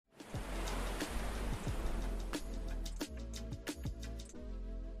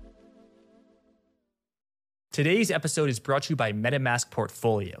Today's episode is brought to you by MetaMask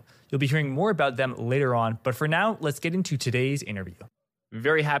Portfolio. You'll be hearing more about them later on, but for now, let's get into today's interview.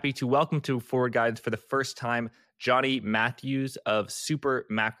 Very happy to welcome to Forward Guidance for the first time, Jonny Matthews of Super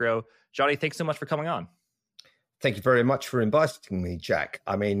Macro. Jonny, thanks so much for coming on. Thank you very much for inviting me, Jack.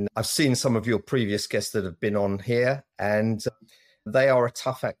 I mean, I've seen some of your previous guests that have been on here, and they are a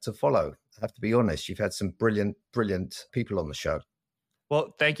tough act to follow. I have to be honest. You've had some brilliant people on the show.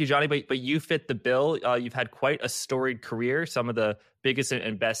 Well, thank you, Jonny, but you fit the bill. You've had quite a storied career, some of the biggest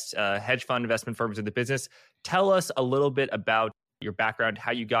and best hedge fund investment firms in the business. Tell us a little bit about your background,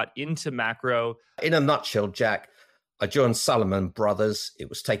 how you got into macro. In a nutshell, Jack, I joined Salomon Brothers. It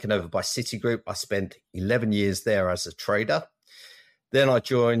was taken over by Citigroup. I spent 11 years there as a trader. Then I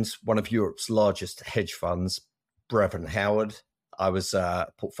joined one of Europe's largest hedge funds, Brevan Howard. I was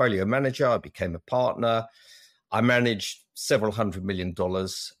a portfolio manager. I became a partner. I managed several $100 million,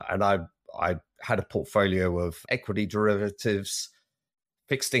 and I had a portfolio of equity derivatives,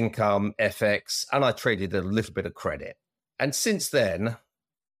 fixed income, FX, and I traded a little bit of credit. And since then,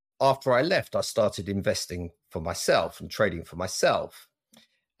 after I left, I started investing for myself and trading for myself.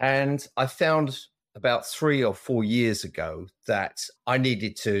 And I found about 3 or 4 years ago that I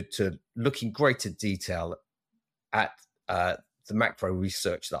needed to look in greater detail at the macro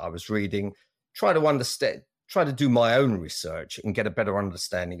research that I was reading, try to do my own research and get a better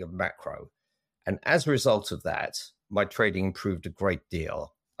understanding of macro. And as a result of that, my trading improved a great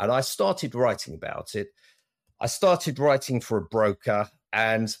deal. And I started writing about it. I started writing for a broker,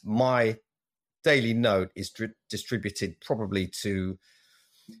 and my daily note is distributed probably to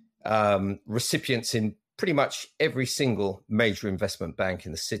recipients in pretty much every single major investment bank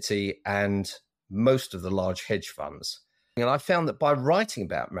in the city and most of the large hedge funds. And I found that by writing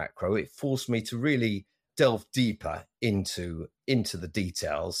about macro, it forced me to really delve deeper into the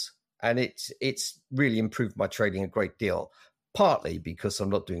details, and it's really improved my trading a great deal, partly because I'm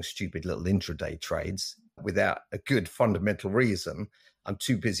not doing stupid little intraday trades without a good fundamental reason. I'm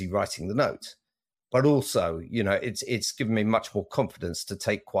too busy writing the note. But also, it's given me much more confidence to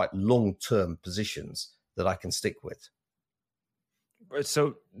take quite long-term positions that I can stick with.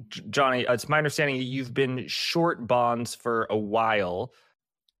 So, Jonny, it's my understanding that you've been short bonds for a while,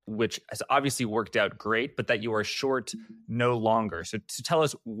 which has obviously worked out great, but that you are short no longer. So to tell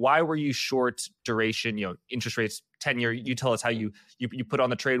us, why were you short duration, interest rates, 10-year, you tell us how you put on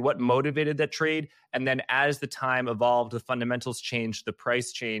the trade, what motivated that trade? And then as the time evolved, the fundamentals changed, the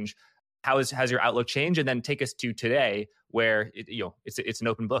price changed, has your outlook changed? And then take us to today where it's an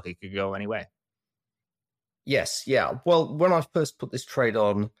open book. It could go any way. Yes. Yeah. Well, when I first put this trade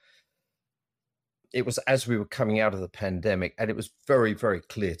on, it was as we were coming out of the pandemic, and it was very, very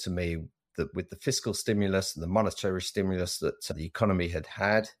clear to me that with the fiscal stimulus and the monetary stimulus that the economy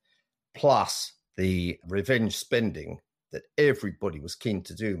had, plus the revenge spending that everybody was keen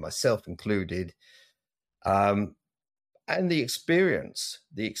to do, myself included, and the experience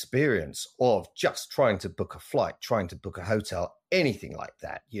of just trying to book a flight, trying to book a hotel, anything like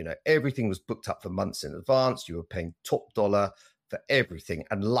that. Everything was booked up for months in advance. You were paying top dollar for everything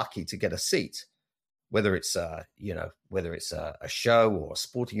and lucky to get a seat. Whether it's a show or a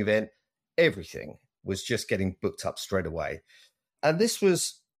sporting event, everything was just getting booked up straight away. And this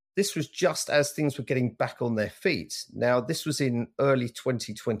was just as things were getting back on their feet. Now, this was in early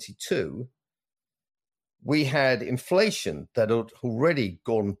 2022. We had inflation that had already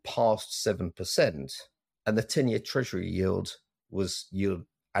gone past 7%, and the 10-year Treasury yield was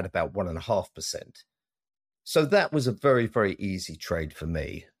at about 1.5%. So that was a very, very easy trade for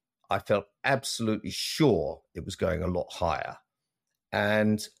me. I felt absolutely sure it was going a lot higher.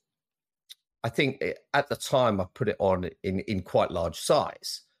 And I think at the time I put it on in quite large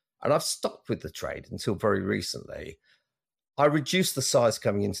size. And I've stuck with the trade until very recently. I reduced the size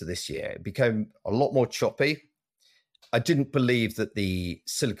coming into this year. It became a lot more choppy. I didn't believe that the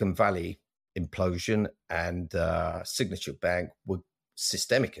Silicon Valley implosion and Signature Bank were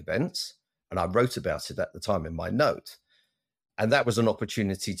systemic events. And I wrote about it at the time in my note. And that was an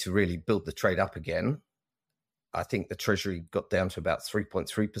opportunity to really build the trade up again. I think the Treasury got down to about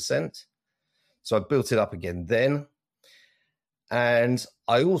 3.3%. So I built it up again then. And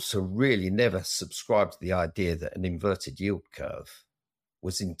I also really never subscribed to the idea that an inverted yield curve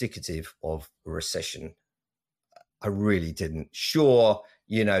was indicative of a recession. I really didn't. Sure,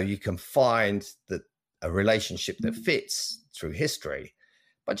 you can find that a relationship that fits through history.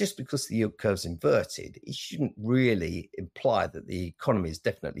 But just because the yield curve's inverted, it shouldn't really imply that the economy is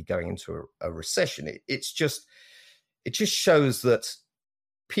definitely going into a recession. It just shows that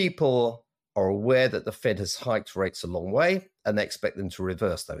people are aware that the Fed has hiked rates a long way, and they expect them to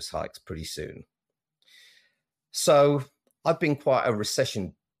reverse those hikes pretty soon. So I've been quite a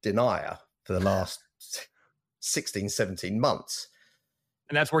recession denier for the last 16, 17 months.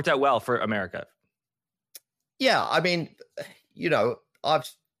 And that's worked out well for America. Yeah, I mean,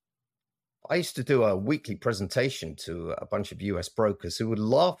 I used to do a weekly presentation to a bunch of US brokers who would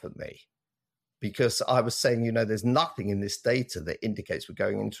laugh at me because I was saying, there's nothing in this data that indicates we're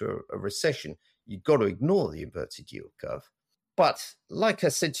going into a recession. You've got to ignore the inverted yield curve. But like I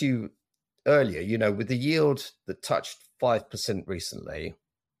said to you earlier, with the yield that touched 5% recently,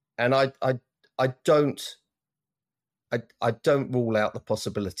 and I don't rule out the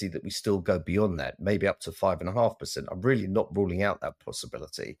possibility that we still go beyond that, maybe up to 5.5%. I'm really not ruling out that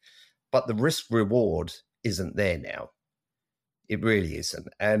possibility. But the risk reward isn't there now. It really isn't.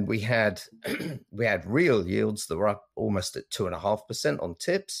 And we had real yields that were up almost at 2.5% on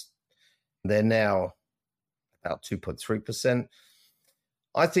tips. They're now about 2.3%.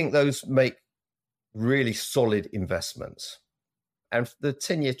 I think those make really solid investments. And the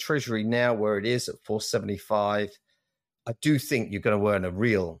 10-year Treasury now, where it is at 475, I do think you're going to earn a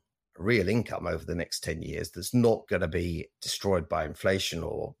real income over the next 10 years that's not going to be destroyed by inflation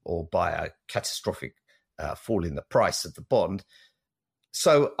or by a catastrophic fall in the price of the bond.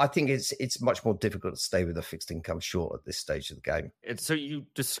 So I think it's much more difficult to stay with a fixed income short at this stage of the game. So you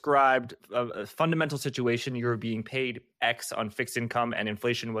described a fundamental situation. You were being paid X on fixed income and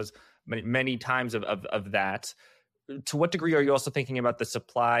inflation was many times of that. To what degree are you also thinking about the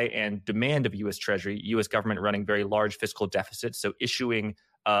supply and demand of U.S. Treasury, U.S. government running very large fiscal deficits, so issuing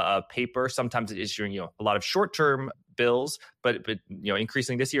paper, sometimes issuing a lot of short-term bills, but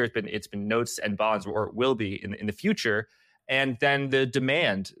increasingly this year it's been notes and bonds, or will be in the future. And then the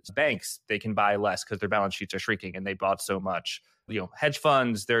demand, banks, they can buy less because their balance sheets are shrinking and they bought so much. Hedge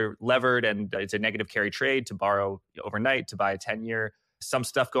funds, they're levered and it's a negative carry trade to borrow overnight to buy a 10-year. Some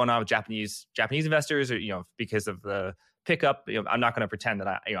stuff going on with Japanese investors, or because of the pickup. I'm not going to pretend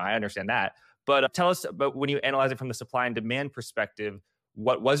that I understand that. But tell us about, when you analyze it from the supply and demand perspective,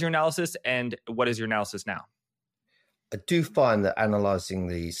 what was your analysis and what is your analysis now? I do find that analyzing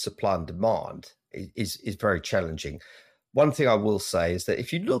the supply and demand is very challenging. One thing I will say is that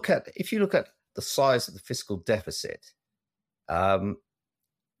if you look at the size of the fiscal deficit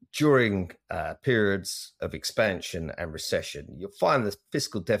during periods of expansion and recession, you'll find the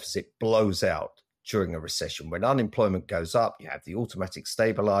fiscal deficit blows out during a recession. When unemployment goes up, you have the automatic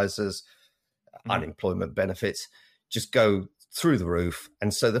stabilizers, unemployment benefits just go through the roof.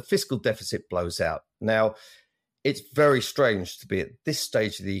 And so the fiscal deficit blows out. Now, it's very strange to be at this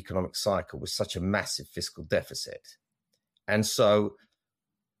stage of the economic cycle with such a massive fiscal deficit. And so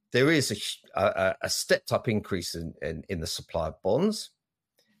there is a stepped up increase in the supply of bonds.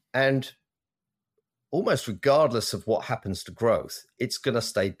 And almost regardless of what happens to growth, it's going to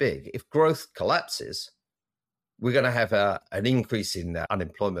stay big. If growth collapses, we're going to have an increase in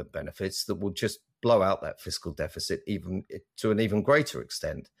unemployment benefits that will just blow out that fiscal deficit to an even greater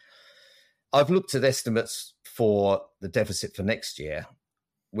extent. I've looked at estimates for the deficit for next year,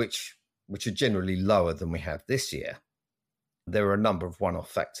 which are generally lower than we have this year. There are a number of one-off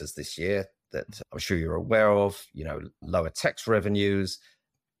factors this year that I'm sure you're aware of, lower tax revenues,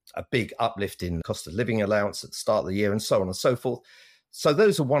 a big uplift in cost of living allowance at the start of the year, and so on and so forth. So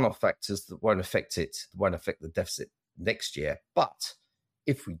those are one-off factors that won't affect the deficit next year. But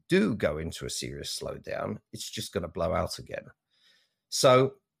if we do go into a serious slowdown, it's just going to blow out again.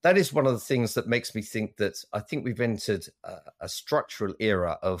 So that is one of the things that makes me think that I think we've entered a structural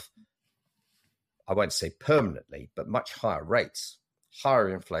era of, I won't say permanently, but much higher rates, higher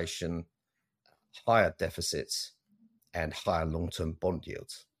inflation, higher deficits, and higher long-term bond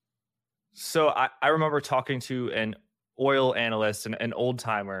yields. So I remember talking to an oil analyst, an old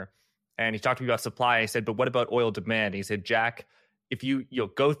timer, and he talked to me about supply. I said, but what about oil demand? He said, Jack, if you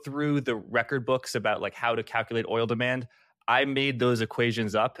go through the record books about like how to calculate oil demand, I made those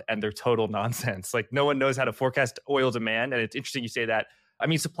equations up and they're total nonsense. Like no one knows how to forecast oil demand. And it's interesting you say that. I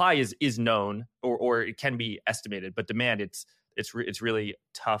mean, supply is known or it can be estimated, but demand, it's really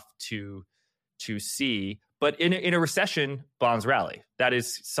tough to see. But in a recession, bonds rally. That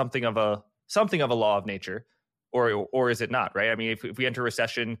is something of a law of nature, or is it not? Right? I mean, if we enter a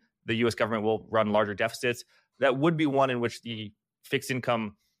recession, the U.S. government will run larger deficits. That would be one in which the fixed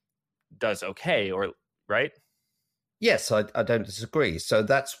income does okay, or right? Yes, I don't disagree. So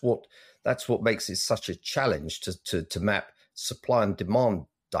that's what makes it such a challenge to map supply and demand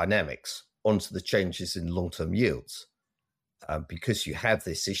dynamics onto the changes in long-term yields, because you have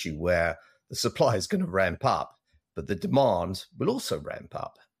this issue where the supply is going to ramp up, but the demand will also ramp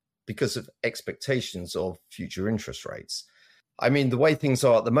up because of expectations of future interest rates. I mean, the way things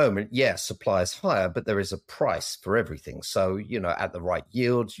are at the moment, yes, supply is higher, but there is a price for everything. So, at the right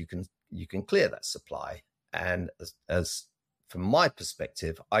yield, you can clear that supply. And as from my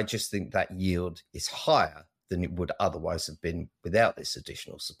perspective, I just think that yield is higher than it would otherwise have been without this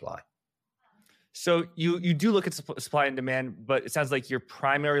additional supply. So you do look at supply and demand, but it sounds like your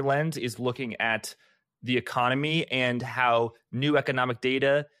primary lens is looking at the economy and how new economic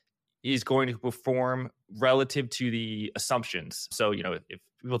data is going to perform relative to the assumptions. So, if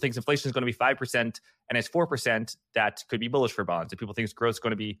people think inflation is going to be 5% and it's 4%, that could be bullish for bonds. If people think growth is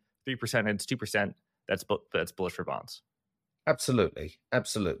going to be 3% and it's 2%, that's bullish for bonds. Absolutely.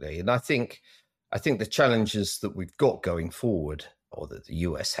 And I think the challenges that we've got going forward, or that the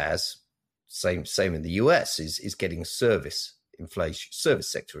US has, same in the US, is getting service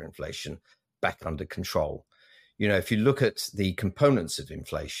sector inflation back under control. If you look at the components of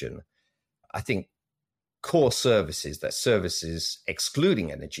inflation, I think core services, that services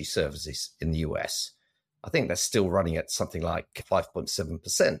excluding energy services in the US, I think that's still running at something like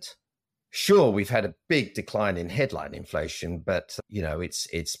 5.7%. Sure, we've had a big decline in headline inflation, but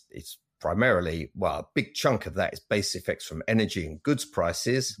it's primarily, a big chunk of that is base effects from energy and goods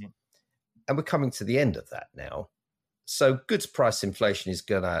prices. Mm-hmm. And we're coming to the end of that now. So goods price inflation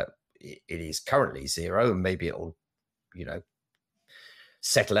it is currently zero, and maybe it'll,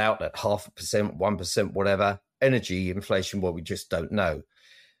 settle out at 0.5%, 1%, whatever. Energy inflation, we just don't know.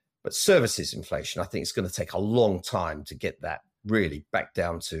 But services inflation, I think it's going to take a long time to get that really back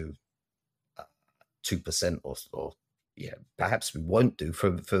down to 2% or perhaps we won't do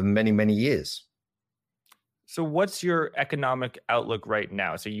for many, many years. So what's your economic outlook right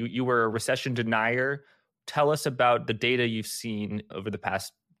now? So you were a recession denier. Tell us about the data you've seen over the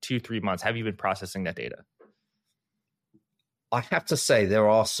past 2-3 months. Have you been processing that data? I have to say there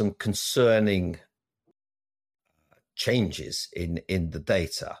are some concerning changes in the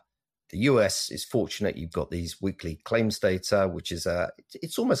data. The US is fortunate. You've got these weekly claims data, which is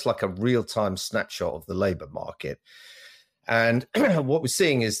it's almost like a real-time snapshot of the labor market. And what we're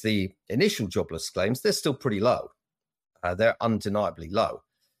seeing is the initial jobless claims, they're still pretty low. They're undeniably low.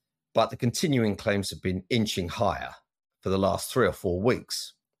 But the continuing claims have been inching higher for the last 3 or 4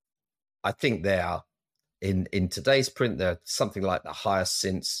 weeks. I think they are, in today's print, they're something like the highest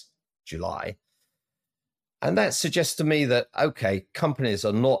since July. And that suggests to me that, okay, companies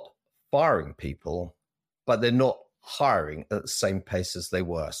are not firing people, but they're not hiring at the same pace as they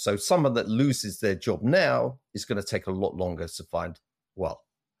were. So someone that loses their job now is going to take a lot longer to find,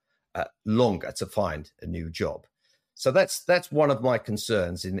 a new job. So that's one of my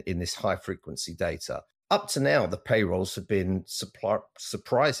concerns in this high frequency data. Up to now, the payrolls have been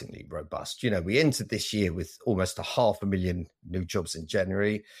surprisingly robust. We entered this year with almost 500,000 new jobs in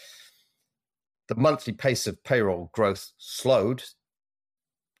January. The monthly pace of payroll growth slowed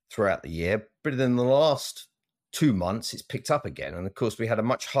throughout the year, but in the last 2 months, it's picked up again. And of course, we had a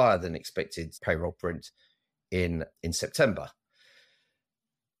much higher than expected payroll print in September.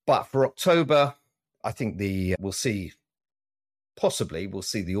 But for October, I think we'll see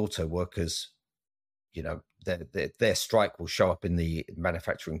the auto workers, their strike will show up in the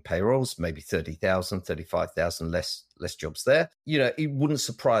manufacturing payrolls, maybe 30,000, 35,000 less jobs there. It wouldn't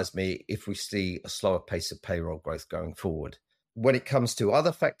surprise me if we see a slower pace of payroll growth going forward. When it comes to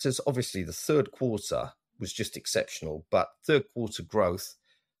other factors, obviously the third quarter was just exceptional, but third quarter growth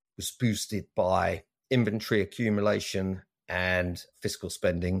was boosted by inventory accumulation and fiscal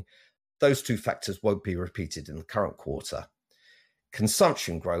spending. Those two factors won't be repeated in the current quarter.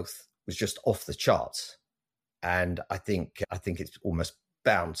 Consumption growth was just off the charts, and I think it's almost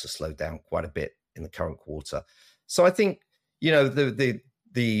bound to slow down quite a bit in the current quarter. So I think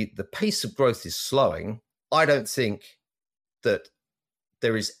the pace of growth is slowing. I don't think that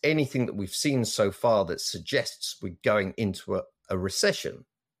there is anything that we've seen so far that suggests we're going into a recession.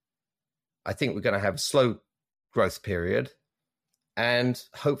 I think we're going to have a slow growth period, and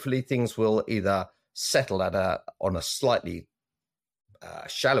hopefully things will either settle on a slightly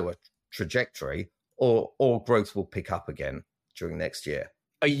shallower trajectory, or growth will pick up again during next year.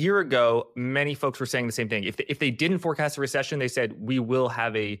 A year ago, many folks were saying the same thing. If they didn't forecast a recession, they said we will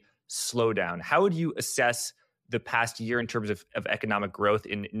have a slowdown. How would you assess the past year in terms of economic growth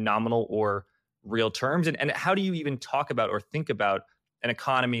in nominal or real terms? And how do you even talk about or think about an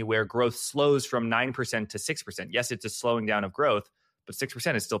economy where growth slows from 9% to 6%? Yes, it's a slowing down of growth, but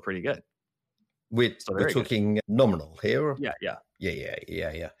 6% is still pretty good. We're talking good. Nominal here?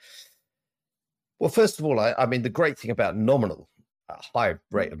 Yeah. Well, first of all, I mean, the great thing about a high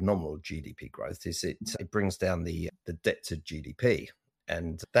rate of nominal GDP growth is it brings down the debt to GDP.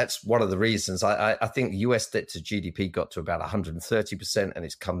 And that's one of the reasons I think the US debt to GDP got to about 130%, and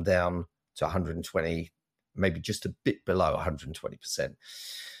it's come down to 120, maybe just a bit below 120%.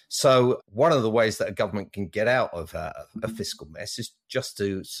 So one of the ways that a government can get out of a fiscal mess is just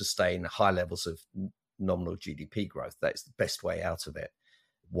to sustain high levels of nominal GDP growth. That's the best way out of it,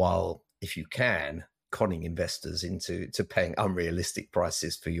 while, if you can, conning investors into paying unrealistic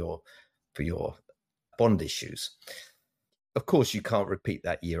prices for your bond issues. Of course, you can't repeat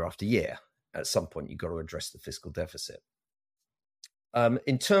that year after year. At some point, you've got to address the fiscal deficit.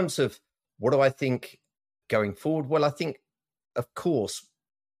 In terms of what do I think going forward? Well, I think, of course,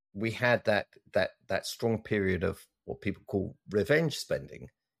 we had that strong period of what people call revenge spending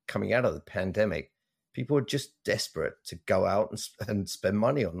coming out of the pandemic. People were just desperate to go out and spend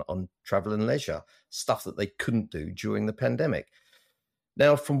money on travel and leisure, stuff that they couldn't do during the pandemic.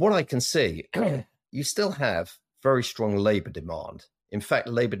 Now, from what I can see, you still have very strong labor demand. In fact,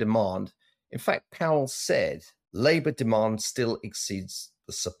 Powell said labor demand still exceeds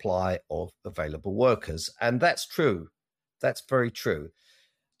the supply of available workers. And that's true. That's very true.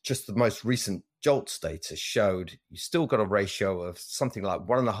 Just the most recent JOLTS data showed you still got a ratio of something like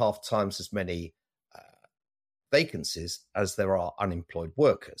 1.5 times as many vacancies as there are unemployed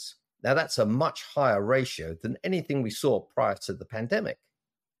workers. Now, that's a much higher ratio than anything we saw prior to the pandemic.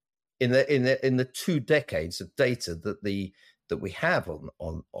 In the 2 decades of data that we have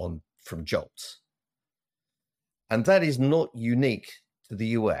on from JOLTS. And that is not unique to the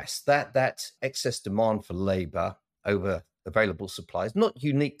US. That excess demand for labor over available supply is not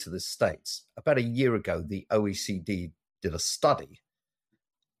unique to the States. About a year ago, the OECD did a study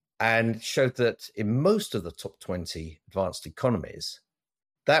and showed that in most of the top 20 advanced economies,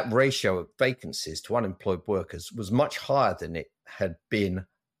 that ratio of vacancies to unemployed workers was much higher than it had been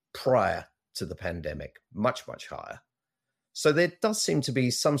prior to the pandemic, much, much higher. So there does seem to be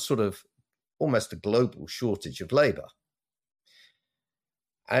some sort of almost a global shortage of labor.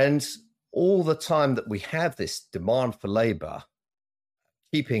 And all the time that we have this demand for labor,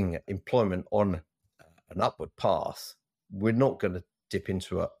 keeping employment on an upward path, we're not going to dip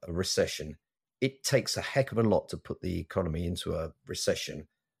into a recession. It takes a heck of a lot to put the economy into a recession.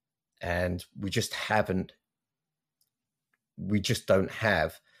 And we just don't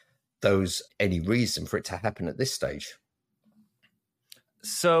have any reason for it to happen at this stage.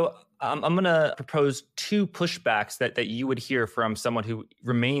 So I'm going to propose 2 pushbacks that you would hear from someone who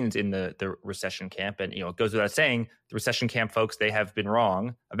remains in the recession camp. And, it goes without saying, the recession camp folks, they have been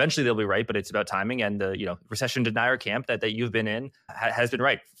wrong. Eventually they'll be right, but it's about timing. And the recession denier camp that you've been in has been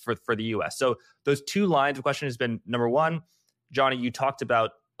right for the US. So those 2 lines of question has been, number one, Jonny, you talked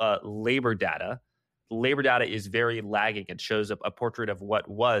about labor data. Labor data is very lagging. It shows a portrait of what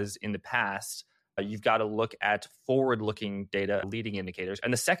was in the past. You've got to look at forward-looking data, leading indicators.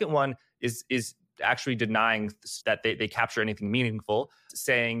 And the second one is actually denying that they capture anything meaningful,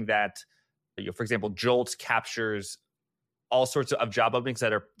 saying that, for example, JOLTS captures all sorts of job openings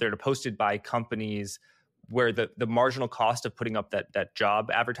that are posted by companies where the marginal cost of putting up that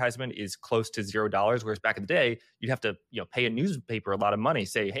job advertisement is close to $0, whereas back in the day, you'd have to pay a newspaper a lot of money,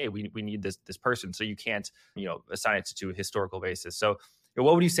 say, hey, we need this person, so you can't assign it to a historical basis. So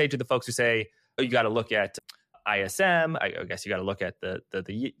what would you say to the folks who say, oh, you got to look at ISM, I guess you got to look at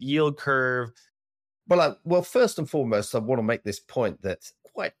the yield curve? Well, first and foremost, I want to make this point that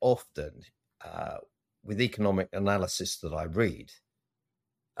quite often with economic analysis that I read,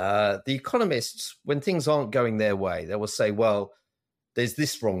 the economists, when things aren't going their way, they will say, well, there's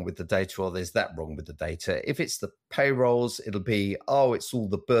this wrong with the data or there's that wrong with the data. If it's the payrolls, it'll be, it's all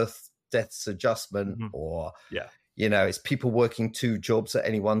the birth deaths adjustment, or, it's people working 2 jobs at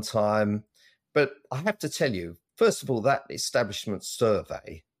any one time. But I have to tell you, first of all, that establishment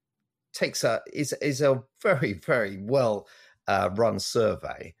survey is a very, very well run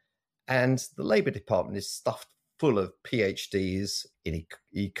survey. And the Labour Department is stuffed full of PhDs in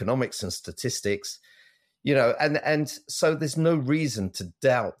economics and statistics, and so there's no reason to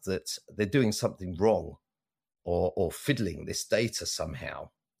doubt that they're doing something wrong or fiddling this data somehow.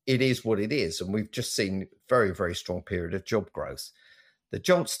 It is what it is. And we've just seen very, very strong period of job growth. The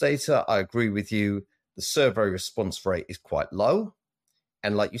JOLTS data, I agree with you. The survey response rate is quite low.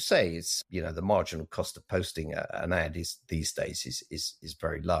 And like you say, it's, the marginal cost of posting an ad these days is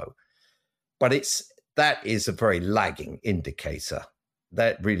very low. But that is a very lagging indicator.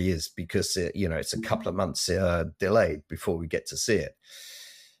 That really is, because it's a couple of months delayed before we get to see it.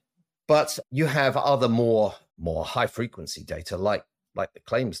 But you have other more high frequency data like the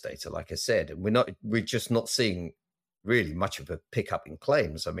claims data, like I said, and we're just not seeing really much of a pickup in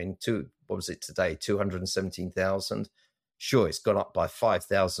claims. I mean, what was it today? 217,000 Sure, it's gone up by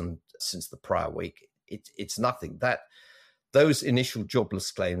 5,000 since the prior week. It's nothing. Those initial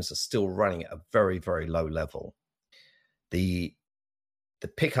jobless claims are still running at a very, very low level. The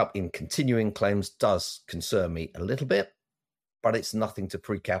pickup in continuing claims does concern me a little bit, but it's nothing to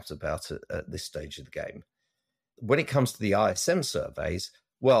freak out about at this stage of the game. When it comes to the ISM surveys,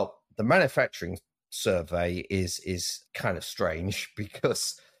 well, the manufacturing survey is kind of strange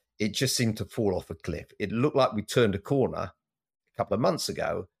because it just seemed to fall off a cliff. It looked like we turned a corner a couple of months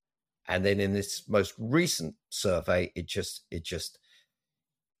ago, and then in this most recent survey, it just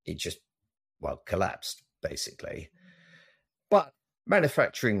collapsed basically. But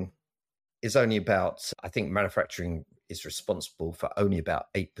manufacturing is only about, I think manufacturing is responsible for only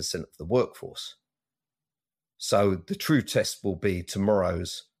about 8% of the workforce. So the true test will be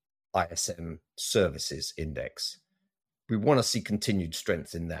tomorrow's ISM services index. We want to see continued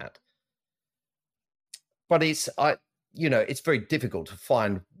strength in that. But it's very difficult to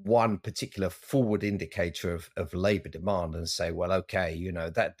find one particular forward indicator of labor demand and say, well, okay,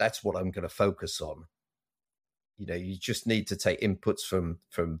 that's what I'm going to focus on. You just need to take inputs from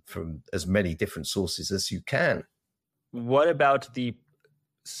as many different sources as you can. What about the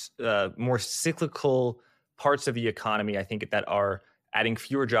more cyclical parts of the economy, I think, that are adding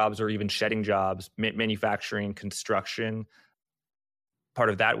fewer jobs or even shedding jobs, manufacturing, construction, part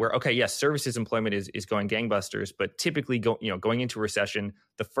of that where, okay, yes, services employment is going gangbusters, but typically going into a recession,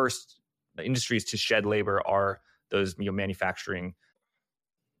 the first industries to shed labor are those manufacturing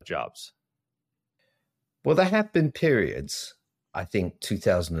jobs. Well, there have been periods, I think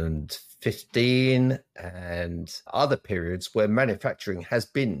 2015 and other periods where manufacturing has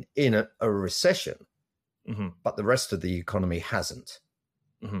been in a recession, mm-hmm. but the rest of the economy hasn't.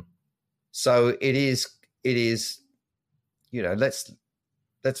 Mm-hmm. So it is, let's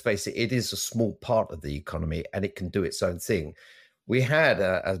face it, it is a small part of the economy and it can do its own thing. We had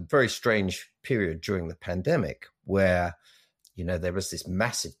a very strange period during the pandemic where, there was this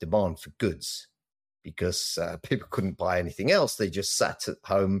massive demand for goods because people couldn't buy anything else. They just sat at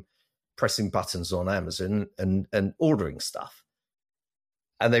home pressing buttons on Amazon and ordering stuff.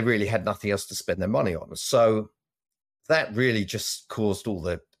 And they really had nothing else to spend their money on. So that really just caused all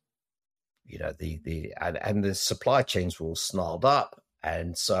the, and the supply chains were all snarled up.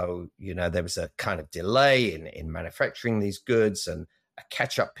 And so, there was a kind of delay in manufacturing these goods and a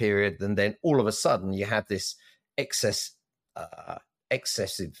catch-up period. And then all of a sudden you have this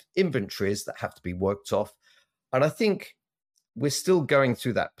excessive inventories that have to be worked off. And I think we're still going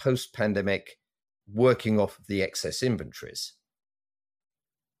through that post-pandemic working off of the excess inventories.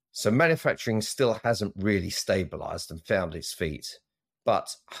 So manufacturing still hasn't really stabilized and found its feet,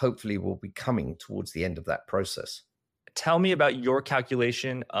 but hopefully we'll be coming towards the end of that process. Tell me about your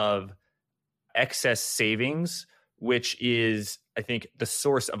calculation of excess savings, which is, I think, the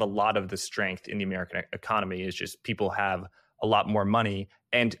source of a lot of the strength in the American economy is just people have a lot more money.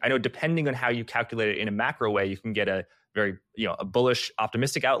 And I know depending on how you calculate it in a macro way, you can get a very, a bullish,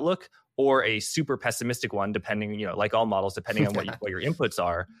 optimistic outlook or a super pessimistic one, depending, like all models, depending on what your inputs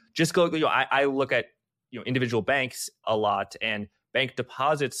are. Just go, I look at, individual banks a lot, and bank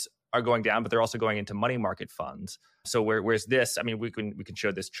deposits are going down, but they're also going into money market funds. So where's this? I mean, we can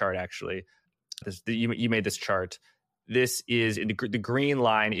show this chart actually. You made this chart. This is the green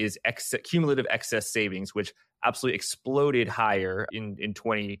line is cumulative excess savings, which absolutely exploded higher in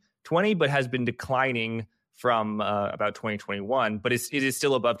 2020, but has been declining from about 2021. But it is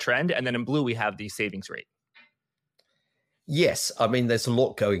still above trend. And then in blue, we have the savings rate. Yes, I mean, there's a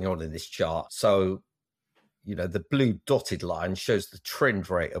lot going on in this chart. So, the blue dotted line shows the trend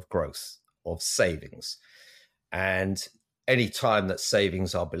rate of growth of savings. And any time that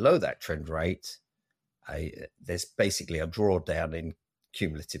savings are below that trend rate, there's basically a drawdown in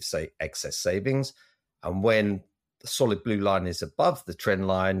cumulative excess savings. And when the solid blue line is above the trend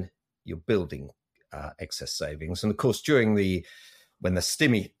line, you're building excess savings. And of course, when the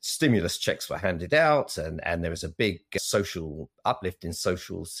stimulus checks were handed out and there was a big social uplift in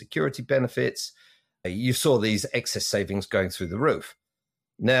social security benefits, you saw these excess savings going through the roof.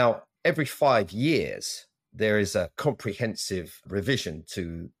 Now, every 5 years, there is a comprehensive revision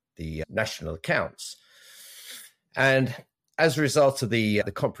to the national accounts. And as a result of the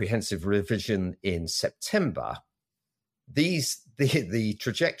comprehensive revision in September, the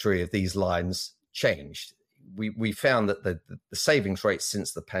trajectory of these lines changed. We found that the savings rate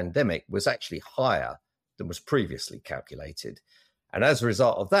since the pandemic was actually higher than was previously calculated. And as a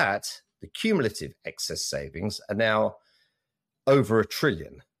result of that, the cumulative excess savings are now over $1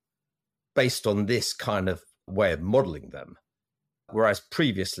 trillion based on this kind of way of modeling them. Whereas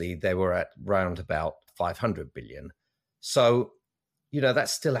previously they were at round about 500 billion. So,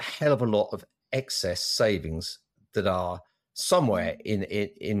 that's still a hell of a lot of excess savings that are somewhere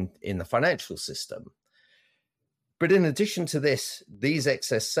in the financial system. But in addition to these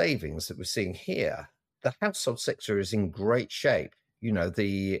excess savings that we're seeing here, the household sector is in great shape.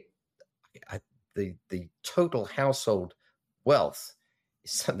 The total household wealth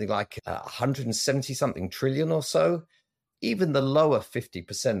is something like 170 something trillion or so. Even the lower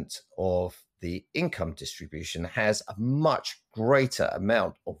 50% of the income distribution has a much greater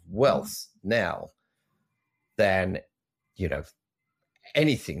amount of wealth now than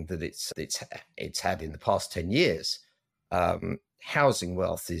anything that it's had in the past 10 years. Housing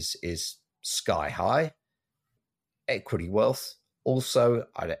wealth is sky high. Equity wealth also,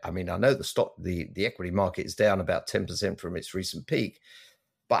 I know the equity market is down about 10% from its recent peak,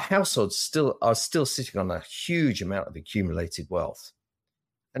 but households are still sitting on a huge amount of accumulated wealth.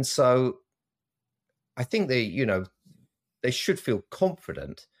 And so I think they should feel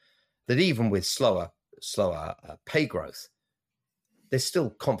confident that even with slower pay growth, they're still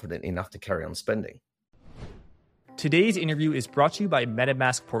confident enough to carry on spending. Today's interview is brought to you by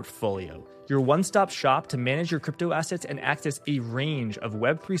MetaMask Portfolio, your one-stop shop to manage your crypto assets and access a range of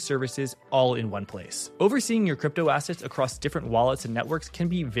Web3 services all in one place. Overseeing your crypto assets across different wallets and networks can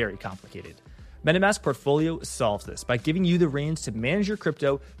be very complicated. MetaMask Portfolio solves this by giving you the reins to manage your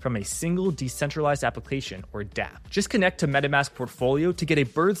crypto from a single decentralized application, or dApp. Just connect to MetaMask Portfolio to get a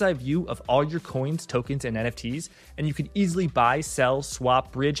bird's eye view of all your coins, tokens, and NFTs, and you can easily buy, sell,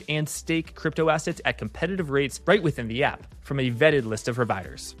 swap, bridge, and stake crypto assets at competitive rates right within the app from a vetted list of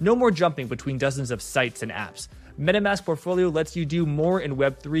providers. No more jumping between dozens of sites and apps. MetaMask Portfolio lets you do more in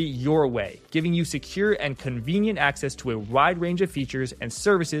Web3 your way, giving you secure and convenient access to a wide range of features and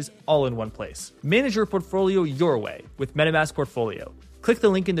services all in one place. Manage your portfolio your way with MetaMask Portfolio. Click the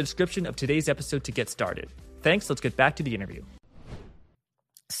link in the description of today's episode to get started. Thanks, let's get back to the interview.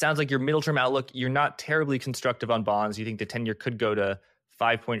 Sounds like your middle-term outlook, you're not terribly constructive on bonds. You think the 10-year could go to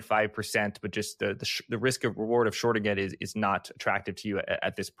 5.5%, but just the risk of reward of shorting it is not attractive to you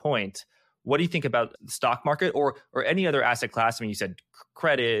at this point. What do you think about the stock market or any other asset class? I mean, you said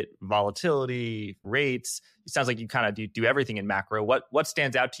credit, volatility, rates. It sounds like you kind of do everything in macro. What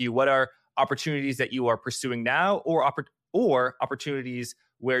stands out to you? What are opportunities that you are pursuing now, or opportunities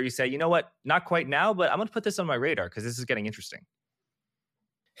where you say, you know what, not quite now, but I'm going to put this on my radar because this is getting interesting?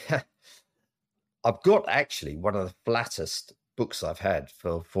 I've got actually one of the flattest books I've had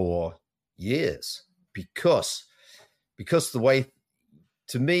for years because the way,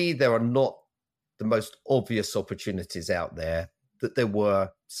 to me, there are not the most obvious opportunities out there that there were,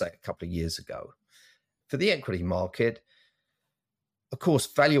 say, a couple of years ago. For the equity market, of course,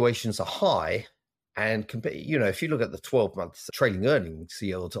 valuations are high, and if you look at the 12-month trailing earnings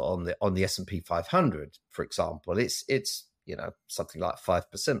yield on the S&P 500, for example, it's something like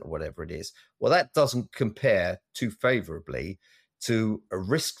 5% or whatever it is. Well, that doesn't compare too favorably to a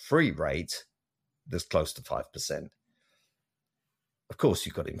risk-free rate that's close to 5%. Of course,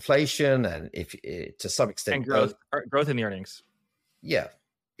 you've got inflation, and if to some extent, and growth in the earnings. Yeah,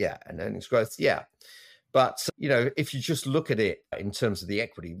 and earnings growth, yeah. But if you just look at it in terms of the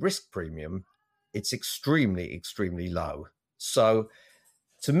equity risk premium, it's extremely, extremely low. So,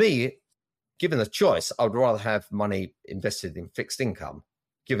 to me, given the choice, I would rather have money invested in fixed income.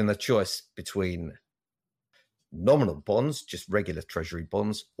 Given the choice between nominal bonds, just regular treasury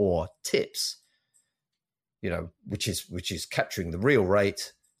bonds, or TIPS, which is capturing the real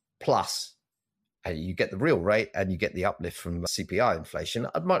rate plus, and you get the real rate and you get the uplift from CPI inflation.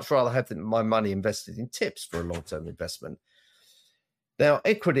 I'd much rather have my money invested in TIPS for a long-term investment. Now,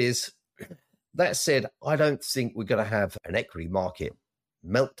 equities, that said, I don't think we're going to have an equity market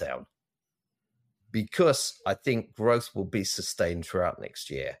meltdown because I think growth will be sustained throughout next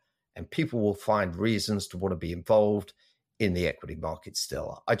year and people will find reasons to want to be involved in the equity market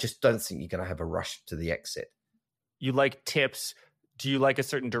still. I just don't think you're going to have a rush to the exit. You like TIPS. Do you like a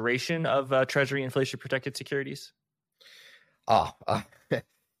certain duration of Treasury inflation protected securities? I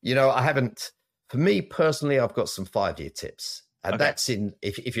haven't. For me personally, I've got some 5-year TIPS. And that's in,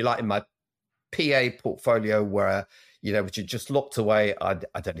 if you like, in my PA portfolio where, which are just locked away. I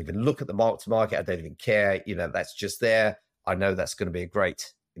don't even look at the mark to market. I don't even care. That's just there. I know that's going to be a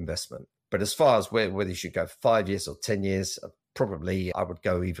great investment. But as far as whether you should go 5 years or 10 years, probably I would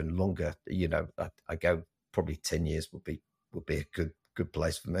go even longer. I go probably 10 years would be a good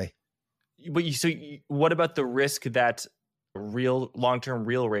place for me. But what about the risk that real long-term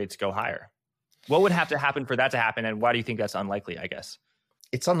real rates go higher? What would have to happen for that to happen, and why do you think that's unlikely? I guess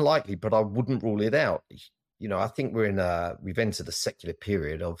it's unlikely, but I wouldn't rule it out. I think we've entered a secular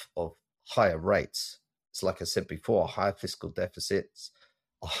period of higher rates, It's like I said before, higher fiscal deficits,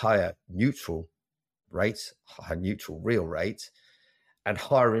 a higher neutral rate, higher neutral real rate, and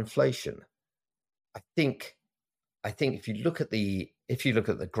higher inflation. I think if you look at the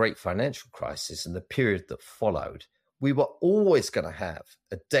great financial crisis and the period that followed, we were always going to have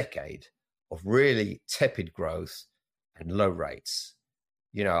a decade of really tepid growth and low rates.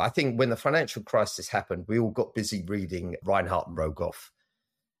 I think when the financial crisis happened, we all got busy reading Reinhardt and Rogoff,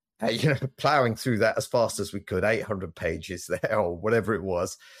 plowing through that as fast as we could, 800 pages there or whatever it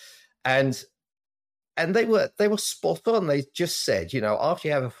was. And they were spot on. They just said, after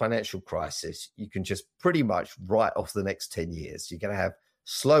you have a financial crisis, you can just pretty much write off the next 10 years. You're going to have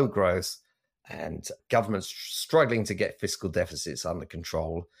slow growth and governments struggling to get fiscal deficits under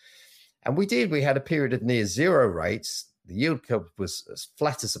control. And we did. We had a period of near zero rates. The yield curve was as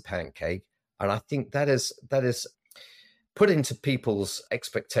flat as a pancake. And I think that is put into people's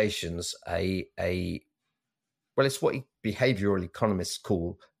expectations it's what behavioral economists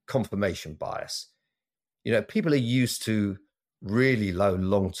call confirmation bias. People are used to really low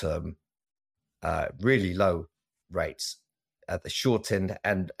long-term, really low rates at the short end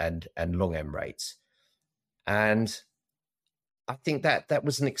and long end rates. And I think that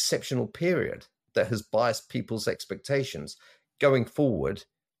was an exceptional period that has biased people's expectations. Going forward,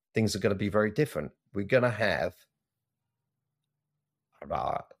 things are going to be very different. We're going to have,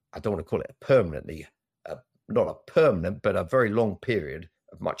 I don't want to call it permanently, not a permanent, but a very long period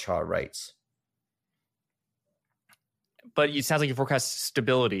of much higher rates. But it sounds like you forecast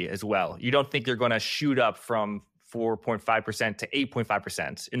stability as well. You don't think they're going to shoot up from 4.5% to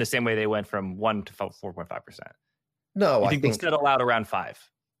 8.5% in the same way they went from 1 to 4.5%. No, I think they'll settle out around 5.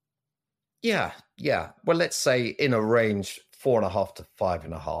 Yeah. Well, let's say in a range 4.5 to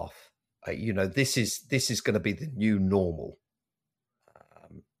 5.5. This is going to be the new normal.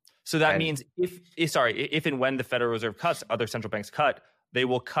 So that means if and when the Federal Reserve cuts, other central banks cut, they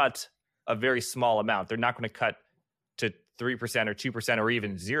will cut a very small amount. They're not going to cut to 3% or 2% or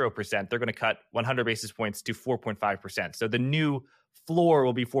even 0%. They're going to cut 100 basis points to 4.5%. So the new floor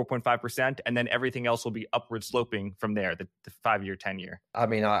will be 4.5%, and then everything else will be upward sloping from there, the 5-year, 10-year. I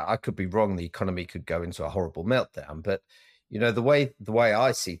mean, I could be wrong. The economy could go into a horrible meltdown, but the way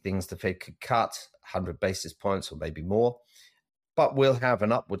I see things, the Fed could cut 100 basis points or maybe more, but we'll have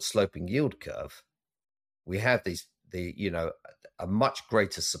an upward sloping yield curve. We have a much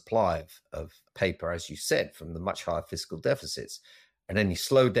greater supply of paper, as you said, from the much higher fiscal deficits. And any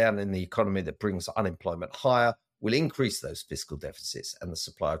slowdown in the economy that brings unemployment higher will increase those fiscal deficits and the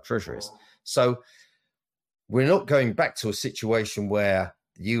supply of treasuries. So we're not going back to a situation where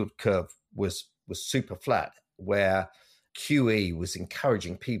the yield curve was super flat, where QE was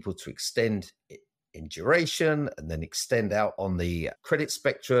encouraging people to extend in duration and then extend out on the credit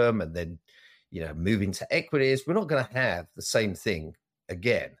spectrum and then move into equities. We're not going to have the same thing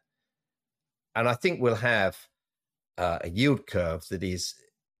again. And I think we'll have a yield curve that is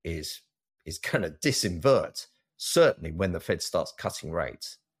going to disinvert, certainly when the Fed starts cutting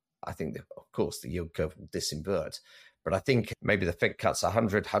rates. I think that, of course, the yield curve will disinvert. But I think maybe the Fed cuts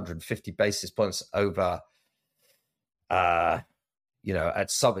 100, 150 basis points over,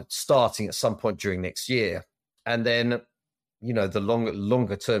 starting at some point during next year. And then the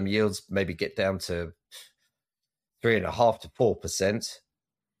longer term yields maybe get down to 3.5 to 4%,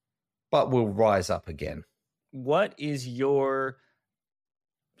 but will rise up again. What is your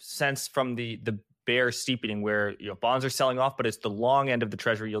sense from the bear steepening, where bonds are selling off, but it's the long end of the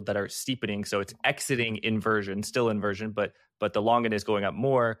treasury yield that are steepening, so it's exiting inversion, still inversion, but the long end is going up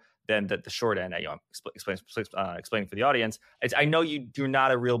more than the short end? Explaining for the audience, I know you're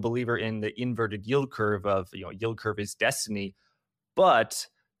not a real believer in the inverted yield curve of yield curve is destiny, but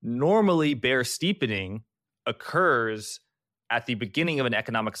normally bear steepening occurs at the beginning of an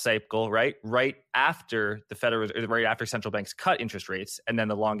economic cycle, right after the Federal Reserve, right after central banks cut interest rates, and then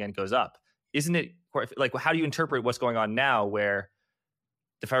the long end goes up. Isn't it like, how do you interpret what's going on now, where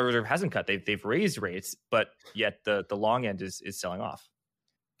the Federal Reserve hasn't cut, they've raised rates, but yet the long end is selling off?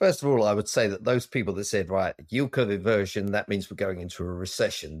 First of all, I would say that those people that said, right, yield curve inversion, that means we're going into a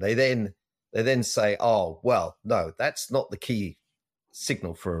recession, they then say, oh, well, no, that's not the key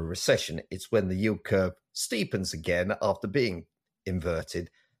signal for a recession. It's when the yield curve steepens again after being inverted.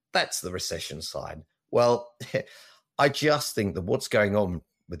 That's the recession sign. Well, I just think that what's going on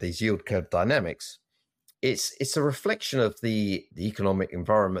with these yield curve dynamics, it's a reflection of the economic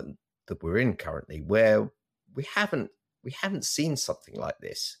environment that we're in currently, where we haven't seen something like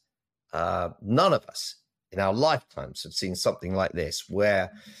this. None of us in our lifetimes have seen something like this,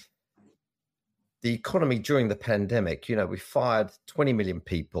 where the economy during the pandemic, we fired 20 million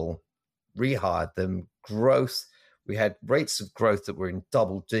people, rehired them, growth. We had rates of growth that were in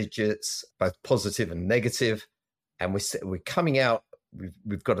double digits, both positive and negative. And we're coming out,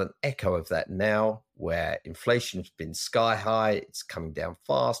 we've got an echo of that now, where inflation has been sky high. It's coming down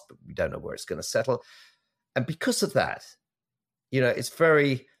fast, but we don't know where it's going to settle. And because of that, it's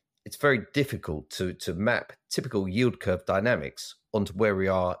very difficult to map typical yield curve dynamics onto where we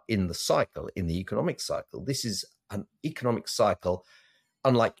are in the cycle, in the economic cycle. This is an economic cycle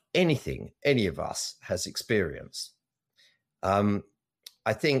unlike anything any of us has experienced.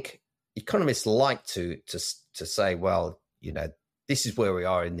 I think economists like to say, well, this is where we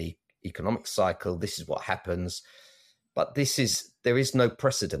are in the economic cycle. This is what happens, but there is no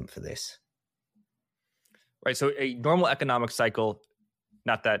precedent for this. Right. So a normal economic cycle,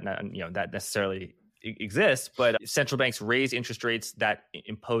 not that that necessarily exists, but central banks raise interest rates, that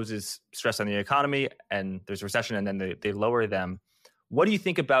imposes stress on the economy, and there's a recession, and then they lower them. What do you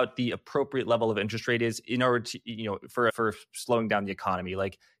think about the appropriate level of interest rate is in order to, for slowing down the economy?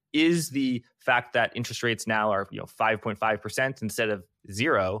 Like, is the fact that interest rates now are 5.5% instead of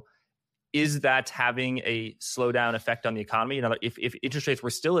 0, is that having a slowdown effect on the economy? If interest rates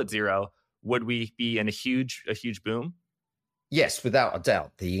were still at 0, would we be in a huge boom? Yes, without a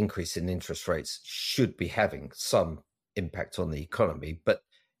doubt, the increase in interest rates should be having some impact on the economy, but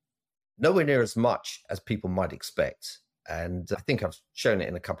nowhere near as much as people might expect. And I think I've shown it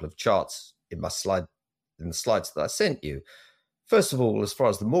in a couple of charts in the slides that I sent you. First of all, as far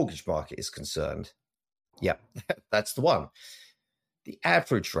as the mortgage market is concerned, yeah, that's the one. The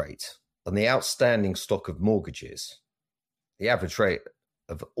average rate on the outstanding stock of mortgages, the average rate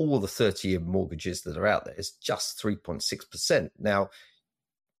of all the 30-year mortgages that are out there is just 3.6%. Now,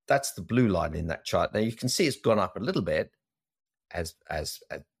 that's the blue line in that chart. Now, you can see it's gone up a little bit as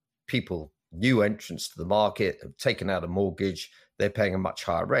people, new entrants to the market, have taken out a mortgage. They're paying a much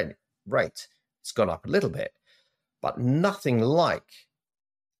higher rate. It's gone up a little bit, but nothing like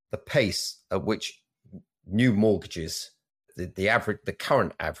the pace at which new mortgages, the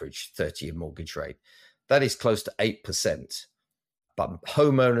current average 30-year mortgage rate, that is close to 8%. But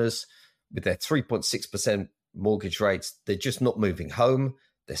homeowners with their 3.6% mortgage rates, they're just not moving home.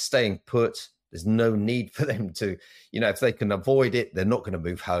 They're staying put. There's no need for them to, if they can avoid it, they're not going to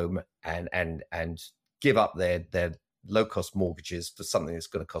move home and give up their low-cost mortgages for something that's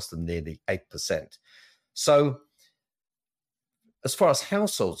going to cost them nearly 8%. So as far as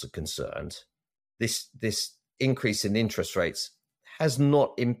households are concerned, this increase in interest rates has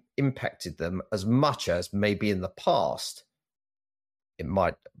not impacted them as much as maybe in the past it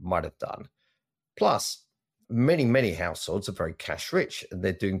might have done. Plus, many households are very cash rich, and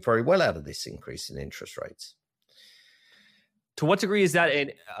they're doing very well out of this increase in interest rates. To what degree is that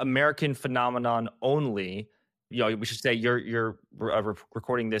an American phenomenon only? We should say you're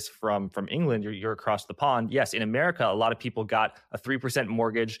recording this from England. You're across the pond. Yes, in America, a lot of people got a 3%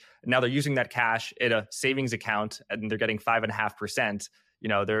 mortgage. And now they're using that cash in a savings account, and they're getting 5.5%.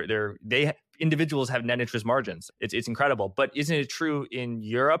 Individuals have net interest margins. It's incredible. But isn't it true in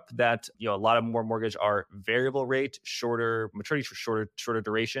Europe that a lot of more mortgage are variable rate, shorter maturity, shorter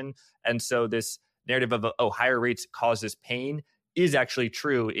duration, and so this narrative of higher rates causes pain is actually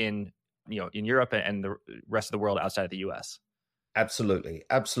true in Europe and the rest of the world outside of the U.S. Absolutely.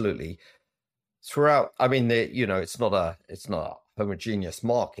 Throughout, it's not a homogeneous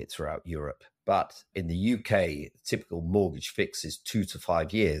market throughout Europe. But in the UK, the typical mortgage fix is 2 to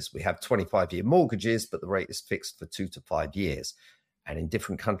 5 years. We have 25-year mortgages, but the rate is fixed for 2 to 5 years. And in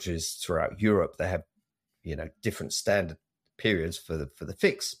different countries throughout Europe, they have, different standard periods for the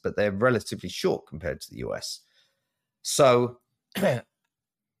fix, but they're relatively short compared to the US. So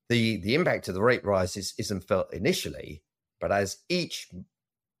the impact of the rate rises isn't felt initially, but as each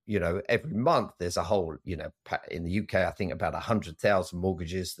every month there's a whole, in the UK, I think about 100,000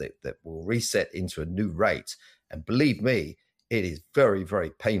 mortgages that will reset into a new rate. And believe me, it is very, very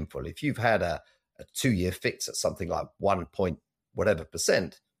painful. If you've had a 2-year fix at something like 1 point whatever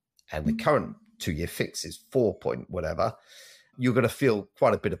percent, and the current 2-year fix is 4 point whatever, you're going to feel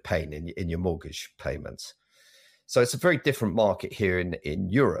quite a bit of pain in your mortgage payments. So it's a very different market here in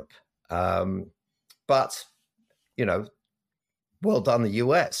Europe. But, well done, the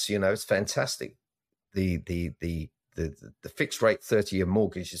US. It's fantastic. The fixed rate 30-year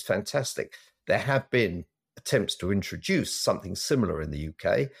mortgage is fantastic. There have been attempts to introduce something similar in the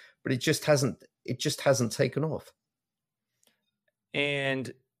UK, but it just hasn't taken off.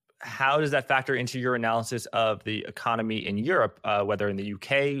 And how does that factor into your analysis of the economy in Europe, whether in the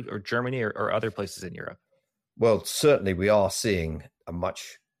UK or Germany or other places in Europe? Well, certainly we are seeing a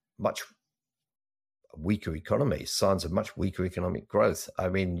much weaker economy, signs of much weaker economic growth. I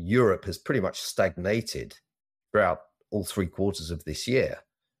mean, Europe has pretty much stagnated throughout all 3 quarters of this year.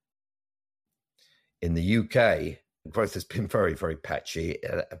 In the UK, growth has been very, very patchy.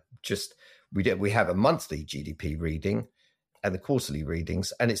 We have a monthly GDP reading and the quarterly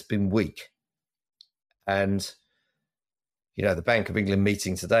readings, and it's been weak. And the Bank of England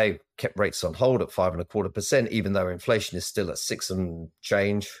meeting today kept rates on hold at 5.25%, even though inflation is still at 6 and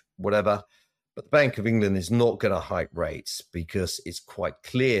change, whatever. But the Bank of England is not going to hike rates because it's quite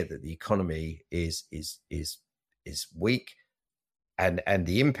clear that the economy is weak, and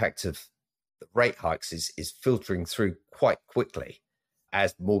the impact of the rate hikes is filtering through quite quickly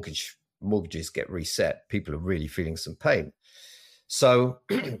as mortgages get reset. People are really feeling some pain. So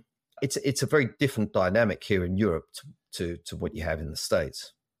it's a very different dynamic here in Europe to what you have in the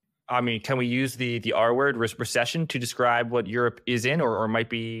States. I mean, can we use the R word, recession, to describe what Europe is in or might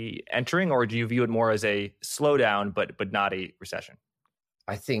be entering, or do you view it more as a slowdown but not a recession?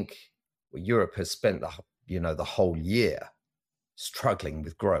 I think Europe has spent the whole year struggling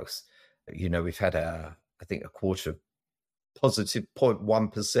with growth. We've had a quarter positive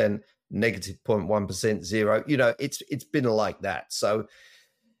 0.1%, negative 0.1%, zero. It's been like that. So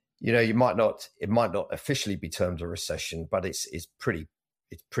it might not officially be termed a recession, but it's pretty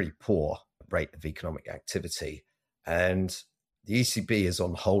poor rate of economic activity. And the ECB is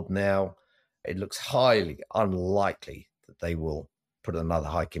on hold now. It looks highly unlikely that they will put another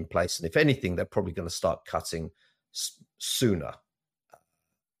hike in place. And if anything, they're probably going to start cutting sooner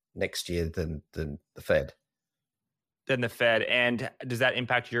next year than the Fed. And does that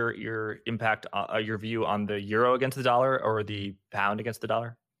impact your view on the euro against the dollar or the pound against the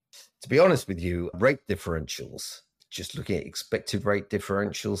dollar? To be honest with you, rate differentials, just looking at expected rate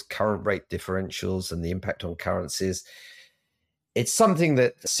differentials, current rate differentials, and the impact on currencies, it's something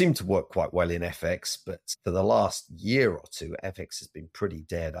that seemed to work quite well in FX, but for the last year or two, FX has been pretty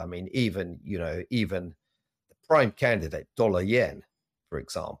dead. I mean, even the prime candidate, dollar yen, for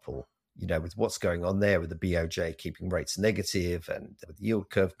example, with what's going on there with the BOJ keeping rates negative and with yield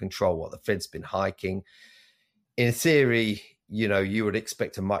curve control while the Fed's been hiking, in theory, you would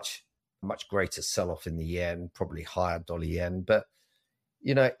expect a much greater sell-off in the yen, probably higher dollar yen, but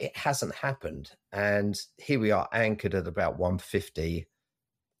it hasn't happened. And here we are anchored at about 150.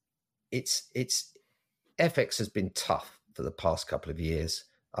 It's FX has been tough for the past couple of years.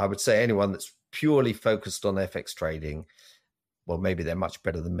 I would say anyone that's purely focused on FX trading, well, maybe they're much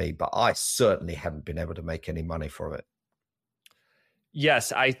better than me, but I certainly haven't been able to make any money from it.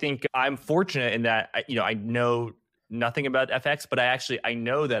 Yes, I think I'm fortunate in that, I know nothing about FX, but I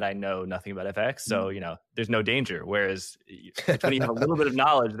know that I know nothing about FX. So, there's no danger. Whereas when you have a little bit of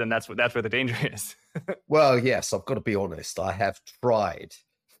knowledge, then that's where the danger is. Well, yes, I've got to be honest. I have tried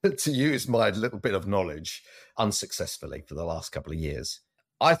to use my little bit of knowledge unsuccessfully for the last couple of years.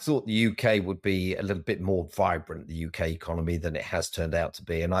 I thought the UK would be a little bit more vibrant, the UK economy, than it has turned out to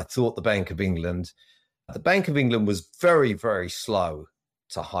be. And I thought the Bank of England was very, very slow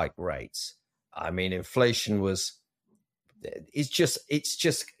to hike rates. I mean, inflation it's just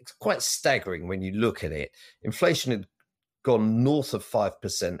quite staggering when you look at it. Inflation had gone north of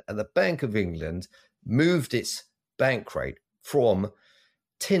 5%, and the Bank of England moved its bank rate from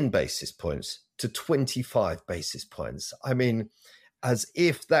 10 basis points to 25 basis points. I mean, as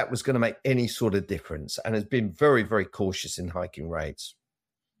if that was going to make any sort of difference, and has been very, very cautious in hiking rates.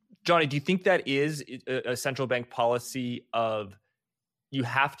 Jonny, do you think that is a central bank policy of you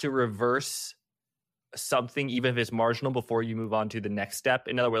have to reverse something, even if it's marginal, before you move on to the next step?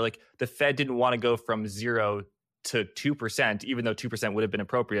 In other words, like the Fed didn't want to go from 0 to 2%, even though 2% would have been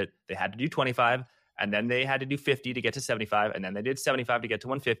appropriate. They had to do 25, and then they had to do 50 to get to 75, and then they did 75 to get to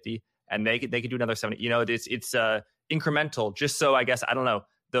 150, and they could do another 70. It's incremental. Just so, I guess, I don't know,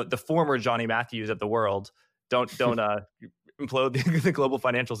 the former Johnny Matthews of the world don't implode the global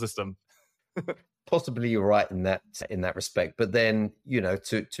financial system. Possibly you're right in that respect, but then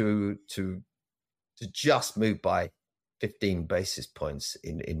to just move by 15 basis points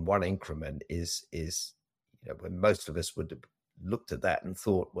in one increment is when most of us would have looked at that and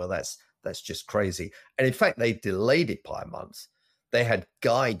thought, well, that's just crazy. And in fact, they delayed it by a month. They had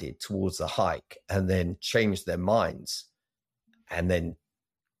guided towards the hike and then changed their minds and then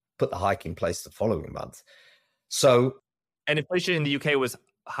put the hike in place the following month. And inflation in the UK was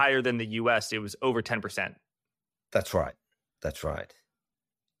higher than the US. It was over 10%. That's right.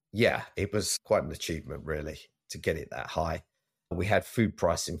 Yeah, it was quite an achievement, really, to get it that high. We had food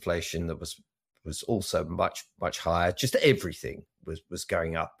price inflation that was also much, much higher. Just everything was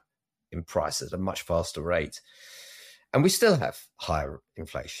going up in price at a much faster rate. And we still have higher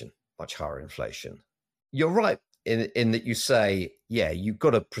inflation, much higher inflation. You're right in that you say, yeah, you've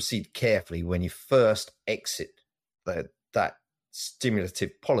got to proceed carefully when you first exit that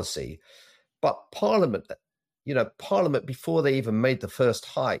stimulative policy. But Parliament, before they even made the first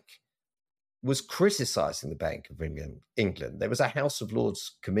hike, was criticising the Bank of England. There was a House of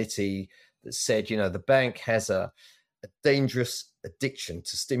Lords committee that said, the bank has a dangerous addiction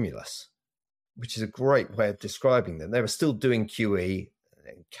to stimulus, which is a great way of describing them. They were still doing QE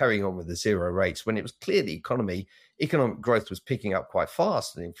and carrying on with the zero rates when it was clear the economic growth was picking up quite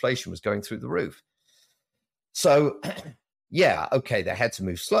fast and inflation was going through the roof. So, yeah, okay, they had to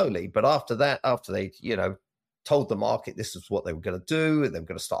move slowly. But after they, told the market this is what they were going to do, and they were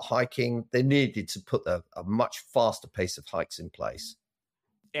going to start hiking, they needed to put a much faster pace of hikes in place.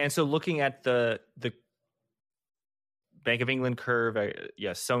 And so looking at the Bank of England curve,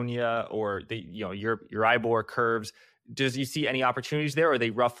 Sonia, or the your IBOR curves, does you see any opportunities there, or they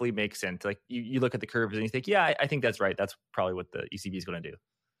roughly make sense? Like you look at the curves and you think, yeah, I think that's right. That's probably what the ECB is going to do.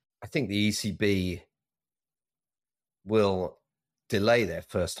 I think the ECB will delay their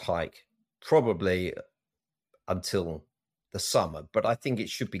first hike probably until the summer, but I think it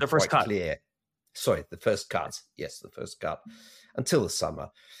should be quite clear. Sorry, the first cut. Yes, the first cut until the summer.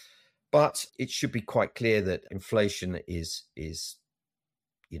 But it should be quite clear that inflation is it's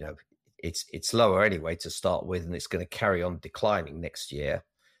lower anyway to start with, and it's going to carry on declining next year.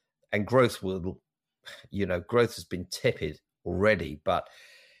 And growth growth has been tepid already. But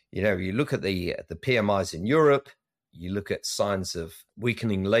you look at the PMIs in Europe, you look at signs of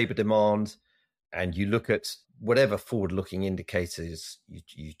weakening labor demand, and you look at whatever forward-looking indicators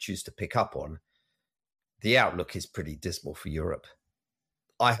you choose to pick up on. The outlook is pretty dismal for Europe.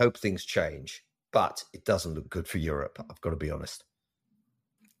 I hope things change, but it doesn't look good for Europe. I've got to be honest.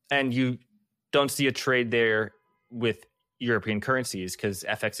 And you don't see a trade there with European currencies because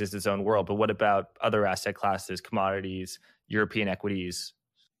FX is its own world. But what about other asset classes, commodities, European equities?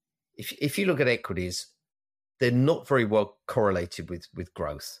 If you look at equities, they're not very well correlated with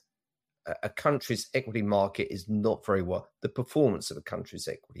growth. A country's equity market is not very well. The performance of a country's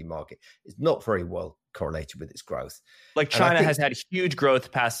equity market is not very well correlated with its growth. Like China has had huge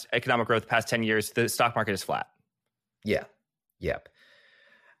growth economic growth past 10 years. The stock market is flat. Yeah.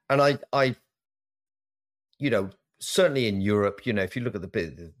 And I certainly in Europe, if you look at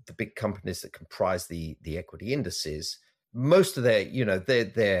the big companies that comprise the equity indices, most of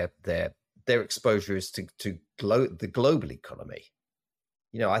their exposure is to the global economy.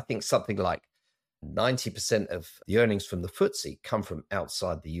 I think something like 90% of the earnings from the FTSE come from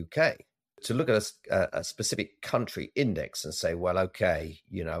outside the UK. To look at a specific country index and say, well, okay,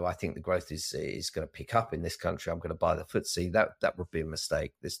 I think the growth is going to pick up in this country, I'm going to buy the FTSE, that would be a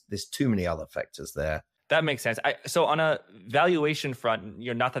mistake. There's too many other factors there. That makes sense. So on a valuation front,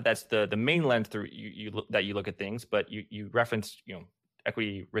 not that that's the main lens through that you look at things, but you referenced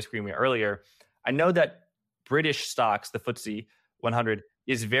equity risk premium earlier. I know that British stocks, the FTSE 100,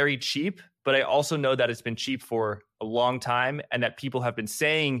 is very cheap, but I also know that it's been cheap for a long time, and that people have been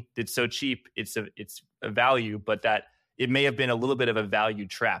saying it's so cheap, it's a value, but that it may have been a little bit of a value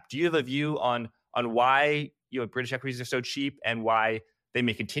trap. Do you have a view on why British equities are so cheap and why they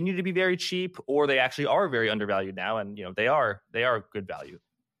may continue to be very cheap, or they actually are very undervalued now, and they are good value?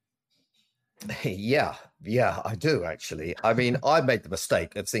 Yeah, I do actually. I mean, I made the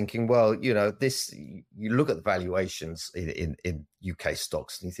mistake of thinking, well, you look at the valuations in UK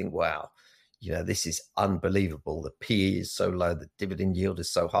stocks and you think, wow, this is unbelievable. The PE is so low, the dividend yield is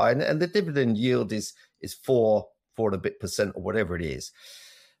so high, and the dividend yield is 4 and a bit percent or whatever it is.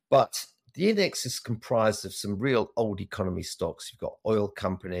 But the index is comprised of some real old economy stocks. You've got oil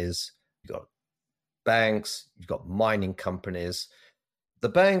companies, you've got banks, you've got mining companies. The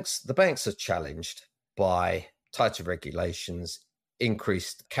banks are challenged by tighter regulations,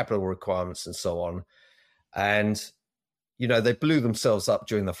 increased capital requirements, and so on. And, they blew themselves up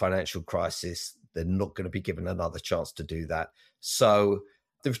during the financial crisis. They're not going to be given another chance to do that. So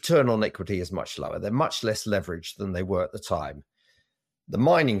the return on equity is much lower. They're much less leveraged than they were at the time. The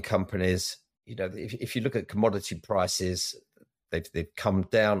mining companies, if you look at commodity prices, they've come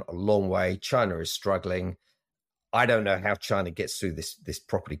down a long way. China is struggling. I don't know how China gets through this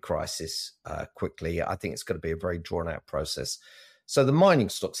property crisis quickly. I think it's going to be a very drawn-out process. So the mining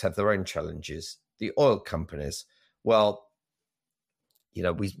stocks have their own challenges. The oil companies, well,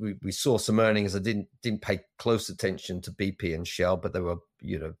 we saw some earnings. I didn't pay close attention to BP and Shell, but they were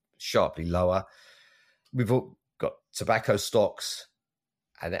sharply lower. We've all got tobacco stocks,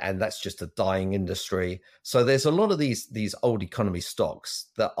 and that's just a dying industry. So there's a lot of these old economy stocks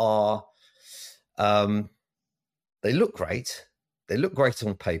that are. They look great. they look great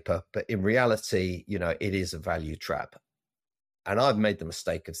on paper, but in reality, it is a value trap. And I've made the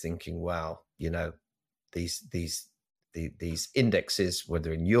mistake of thinking, wow, these indexes,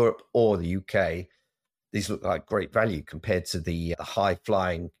 whether in Europe or the UK, these look like great value compared to the high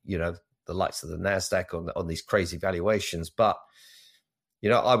flying, the likes of the NASDAQ on these crazy valuations. But,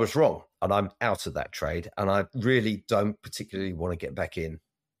 I was wrong, and I'm out of that trade, and I really don't particularly want to get back in.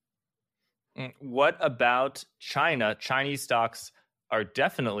 What about China? Chinese stocks are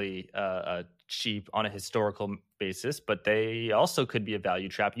definitely cheap on a historical basis, but they also could be a value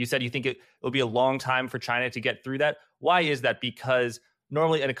trap. You said you think it will be a long time for China to get through that. Why is that? Because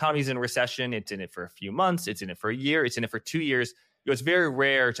normally an economy is in a recession. It's in it for a few months. It's in it for a year. It's in it for 2 years. It's very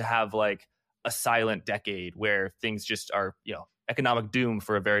rare to have like a silent decade where things just are, economic doom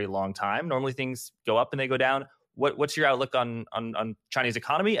for a very long time. Normally things go up and they go down. What's your outlook on Chinese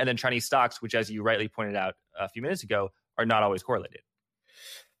economy and then Chinese stocks, which, as you rightly pointed out a few minutes ago, are not always correlated?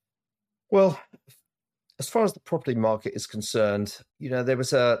 Well, as far as the property market is concerned, there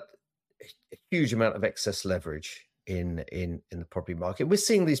was a huge amount of excess leverage in the property market. We're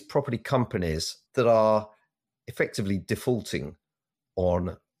seeing these property companies that are effectively defaulting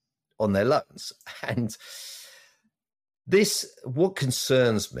on their loans. And what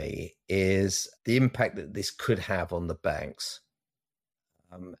concerns me is the impact that this could have on the banks,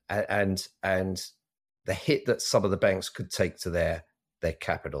 and the hit that some of the banks could take to their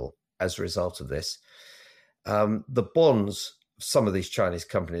capital as a result of this. The bonds of some of these Chinese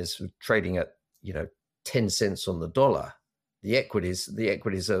companies were trading at 10 cents on the dollar. The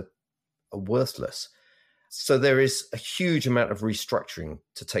equities are worthless. So there is a huge amount of restructuring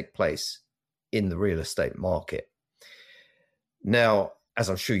to take place in the real estate market. Now, as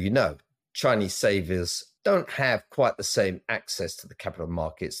I'm sure you know, Chinese savers don't have quite the same access to the capital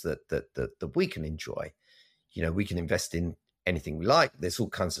markets that we can enjoy. We can invest in anything we like. There's all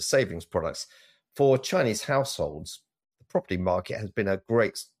kinds of savings products. For Chinese households, the property market has been a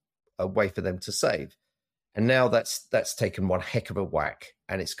great way for them to save. And now that's taken one heck of a whack,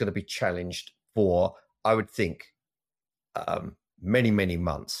 and it's going to be challenged for, I would think, many, many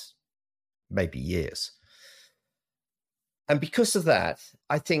months, maybe years. And because of that,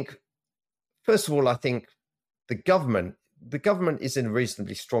 I think, first of all, the government is in a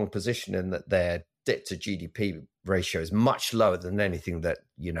reasonably strong position in that their debt to GDP ratio is much lower than anything that,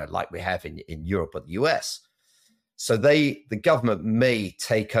 like we have in Europe or the US. So the government may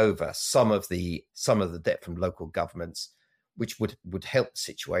take over some of the debt from local governments, which would help the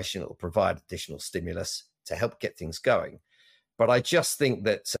situation. It will provide additional stimulus to help get things going. But I just think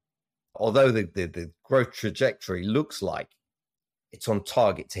that although the growth trajectory looks like it's on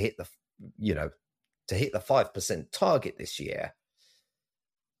target to hit the 5% target this year,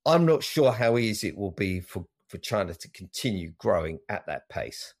 I'm not sure how easy it will be for China to continue growing at that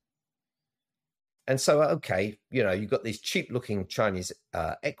pace. And so, okay, you've got these cheap-looking Chinese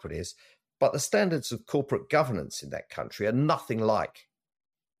equities, but the standards of corporate governance in that country are nothing like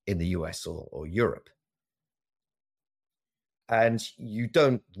in the US or Europe. And you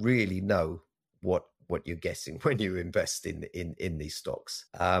don't really know what you're guessing when you invest in these stocks.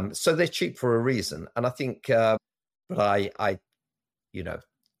 So they're cheap for a reason. And I think, but I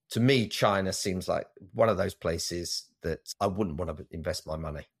to me, China seems like one of those places that I wouldn't want to invest my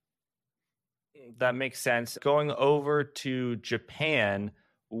money. That makes sense. Going over to Japan,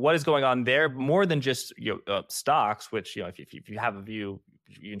 what is going on there? More than just stocks, which if you have a view,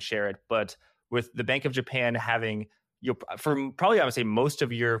 you can share it. But with the Bank of Japan having for probably I would say most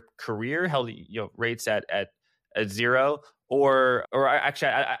of your career held rates at zero, or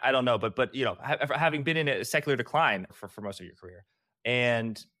actually I don't know, but having been in a secular decline for most of your career,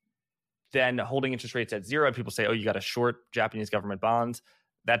 and then holding interest rates at zero, people say, oh, you got to short Japanese government bonds.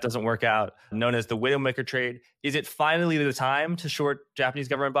 That doesn't work out. Known as the widowmaker trade. Is it finally the time to short Japanese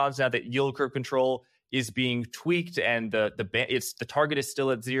government bonds now that yield curve control is being tweaked and the target is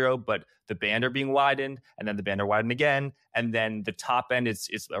still at zero, but the band are being widened, and then the band are widened again, and then the top end is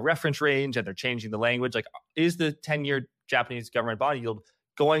a reference range, and they're changing the language? Like, is the 10-year Japanese government bond yield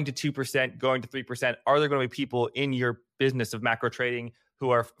going to 2%, going to 3%? Are there going to be people in your business of macro trading who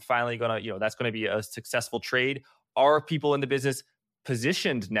are finally going to, that's going to be a successful trade? Are people in the business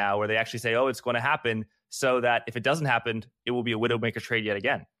positioned now where they actually say, oh, it's going to happen, so that if it doesn't happen, it will be a widowmaker trade yet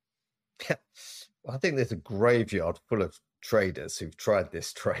again? I think there's a graveyard full of traders who've tried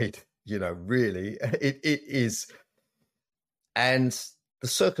this trade. Really, it is, and the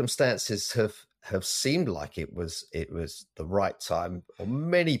circumstances have seemed like it was the right time on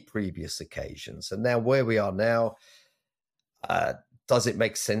many previous occasions. And now where we are now, does it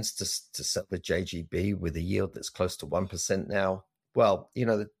make sense to sell the JGB with a yield that's close to 1% now? Well,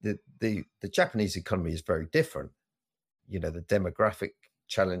 the Japanese economy is very different. The demographic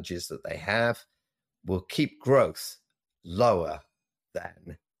challenges that they have will keep growth lower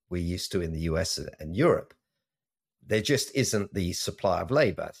than we're used to in the US and Europe. There just isn't the supply of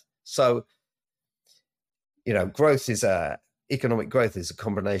labor. So, economic growth is a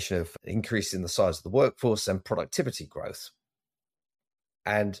combination of increasing the size of the workforce and productivity growth.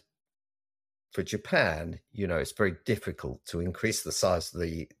 And for Japan, it's very difficult to increase the size of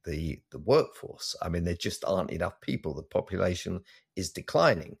the workforce. I mean, there just aren't enough people. The population is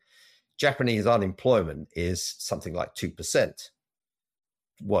declining. Japanese unemployment is something like 2%.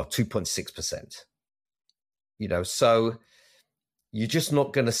 Well, 2.6%. So you're just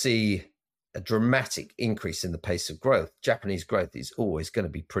not going to see a dramatic increase in the pace of growth. Japanese growth is always going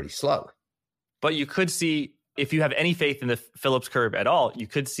to be pretty slow. But you could see, if you have any faith in the Phillips curve at all, you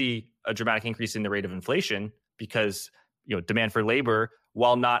could see a dramatic increase in the rate of inflation because, demand for labor,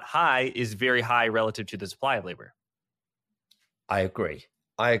 while not high, is very high relative to the supply of labor. I agree.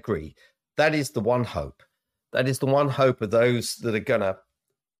 That is the one hope. That is the one hope of those that are going to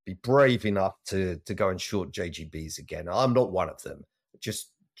be brave enough to go and short JGBs again. I'm not one of them.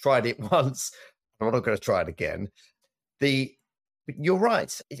 Just tried it once. I'm not going to try it again. You're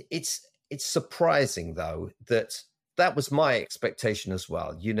right. It's surprising, though, that was my expectation as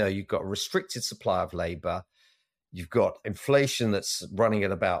well. You've got a restricted supply of labor. You've got inflation that's running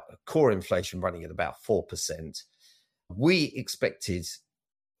at about, core inflation running at about 4%.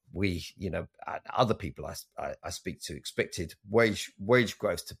 Other people I speak to expected wage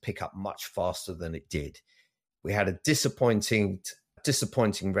growth to pick up much faster than it did. We had a disappointing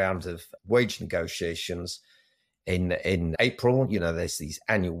round of wage negotiations in April. There's these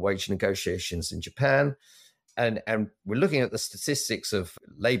annual wage negotiations in Japan, and we're looking at the statistics of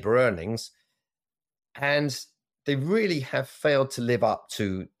labor earnings, and they really have failed to live up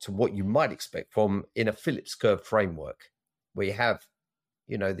to what you might expect from in a Phillips curve framework, where you have,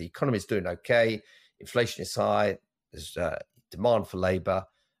 the economy is doing okay, inflation is high, there's demand for labor,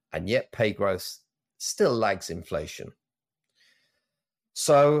 and yet pay growth still lags inflation.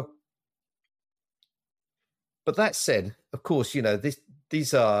 So, but that said, of course,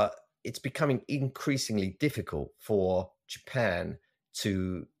 it's becoming increasingly difficult for Japan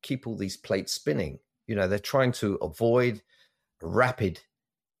to keep all these plates spinning. They're trying to avoid a rapid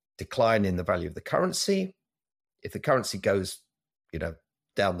decline in the value of the currency. If the currency goes,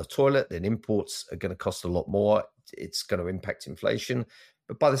 down the toilet, then imports are going to cost a lot more. It's going to impact inflation.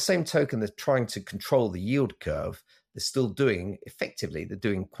 But by the same token, they're trying to control the yield curve. They're still doing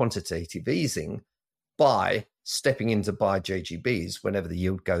quantitative easing by stepping in to buy JGBs whenever the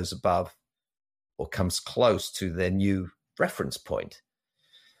yield goes above or comes close to their new reference point.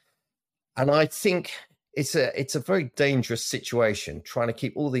 And I think it's a very dangerous situation trying to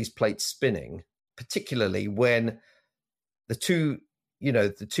keep all these plates spinning, particularly when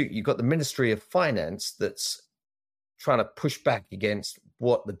you've got the Ministry of Finance that's trying to push back against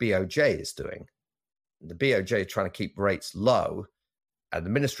what the BOJ is doing. The BOJ is trying to keep rates low, and the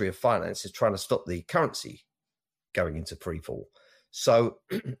Ministry of Finance is trying to stop the currency going into free fall. So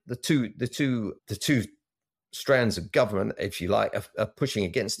the two strands of government, if you like, are pushing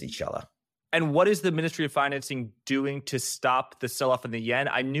against each other. And what is the Ministry of Financing doing to stop the sell-off in the yen?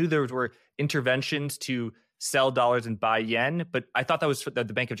 I knew there were interventions to sell dollars and buy yen, but I thought that was the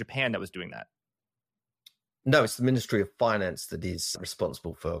Bank of Japan that was doing that. No, it's the Ministry of Finance that is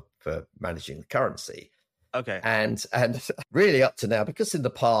responsible for managing the currency. Okay. And really up to now, because in the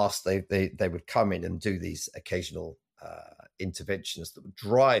past they would come in and do these occasional interventions that would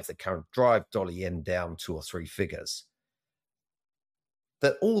drive dollar yen down 2 or 3 figures.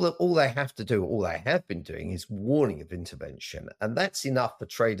 That all they have to do, all they have been doing is warning of intervention. And that's enough for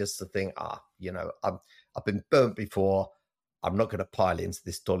traders to think, I've been burnt before. I'm not going to pile into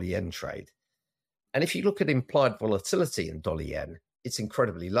this dollar yen trade. And if you look at implied volatility in dollar yen, it's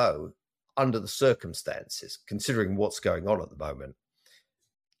incredibly low under the circumstances, considering what's going on at the moment.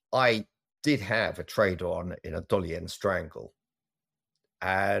 I did have a trade on in a dollar yen strangle,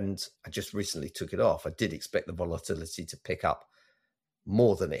 and I just recently took it off. I did expect the volatility to pick up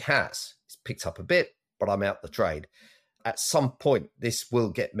more than it has. It's picked up a bit, but I'm out the trade. At some point, this will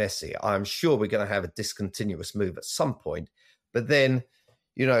get messy. I'm sure we're going to have a discontinuous move at some point. But then,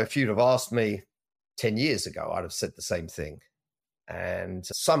 if you'd have asked me 10 years ago, I'd have said the same thing. And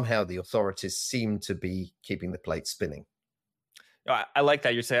somehow the authorities seem to be keeping the plate spinning. I like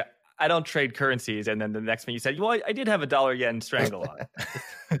that. You say, I don't trade currencies. And then the next thing you said, well, I did have a dollar yen strangle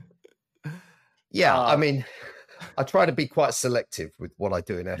on. Yeah, I mean, I try to be quite selective with what I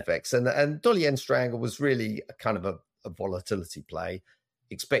do in FX. And dollar yen strangle was really a kind of a volatility play,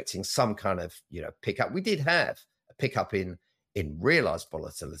 expecting some kind of, pickup. We did have a pickup in realized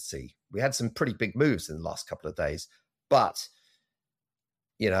volatility. We had some pretty big moves in the last couple of days, but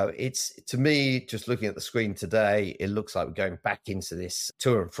it's, to me, just looking at the screen today, it looks like we're going back into this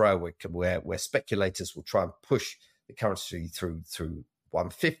to and fro where speculators will try and push the currency through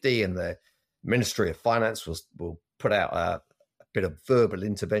 150, and the Ministry of Finance will put out a bit of verbal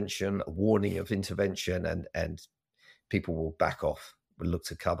intervention, a warning of intervention, and people will back off, will look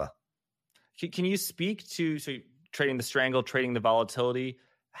to cover. Can you speak to trading the strangle, trading the volatility,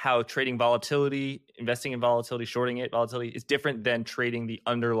 how trading volatility, investing in volatility, shorting it, volatility is different than trading the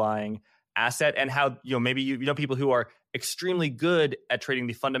underlying asset, and how, maybe you know people who are extremely good at trading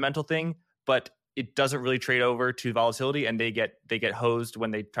the fundamental thing, but it doesn't really trade over to volatility, and they get hosed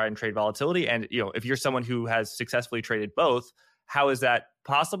when they try and trade volatility. And, if you're someone who has successfully traded both, how is that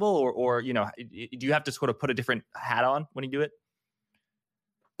possible? Or, do you have to sort of put a different hat on when you do it?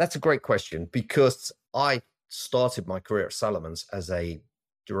 That's a great question, because I started my career at Salomons as a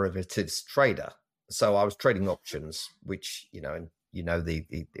derivatives trader. So I was trading options, which,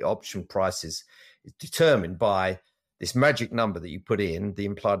 the option price is determined by this magic number that you put in, the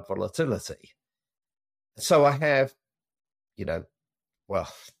implied volatility. So I have, a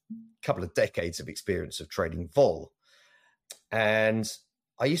couple of decades of experience of trading vol. And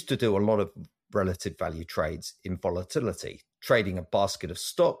I used to do a lot of relative value trades in volatility, trading a basket of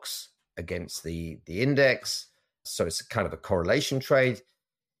stocks against the index. So it's kind of a correlation trade.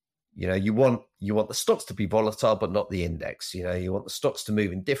 You want the stocks to be volatile, but not the index. You want the stocks to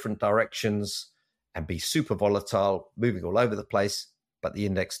move in different directions and be super volatile, moving all over the place, but the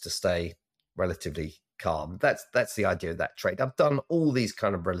index to stay relatively calm. That's the idea of that trade. I've done all these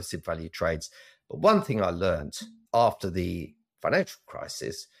kind of relative value trades, but one thing I learned after the financial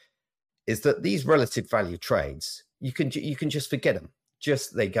crisis is that these relative value trades, you can just forget them.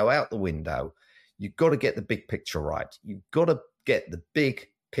 They go out the window. You've got to get the big picture right. You've got to get the big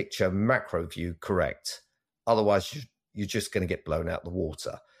picture macro view correct. Otherwise, you're just going to get blown out the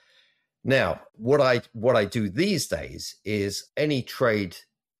water. Now, what I do these days is any trade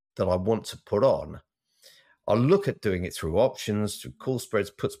that I want to put on, I'll look at doing it through options, through call spreads,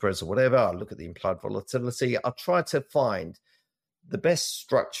 put spreads, or whatever. I'll look at the implied volatility. I'll try to find the best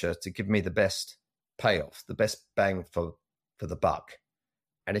structure to give me the best payoff, the best bang for the buck.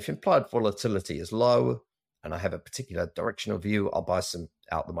 And if implied volatility is low and I have a particular directional view, I'll buy some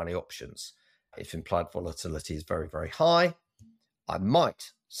out the money options. If implied volatility is very, very high, I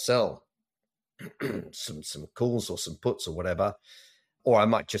might sell some calls or some puts or whatever, or I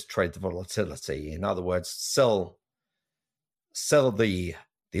might just trade the volatility. In other words, sell the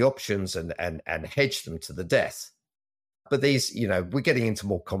options and hedge them to the death. But these, we're getting into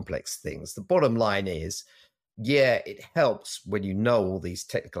more complex things. The bottom line is, it helps when you know all these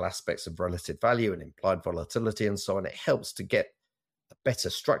technical aspects of relative value and implied volatility and so on. It helps to get a better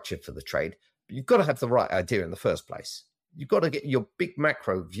structure for the trade. But you've got to have the right idea in the first place. You've got to get your big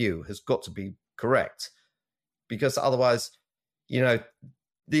macro view has got to be correct, because otherwise,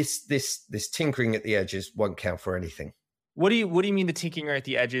 this tinkering at the edges won't count for anything. What do you mean the tinkering at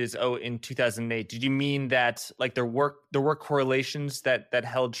the edges? Oh, in 2008, did you mean that like there were correlations that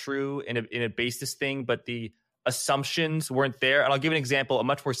held true in a basis thing, but the assumptions weren't there? And I'll give an example, a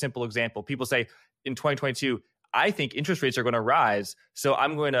much more simple example. People say in 2022, I think interest rates are going to rise, so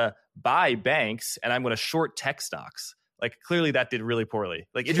I'm going to buy banks and I'm going to short tech stocks. Like clearly that did really poorly.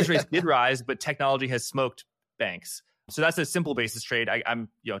 Like interest rates did rise, but technology has smoked banks. So that's a simple basis trade. I'm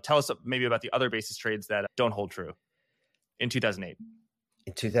tell us maybe about the other basis trades that don't hold true in 2008.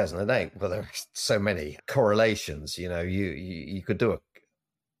 In 2008, well, there are so many correlations. You could do a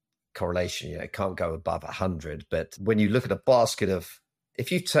correlation. It can't go above 100. But when you look at a basket of,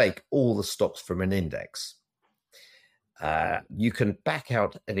 if you take all the stocks from an index, you can back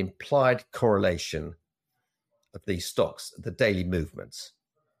out an implied correlation of these stocks, the daily movements,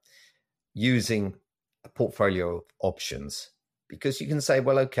 using a portfolio of options, because you can say,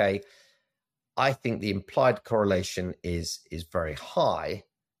 well, okay, I think the implied correlation is very high.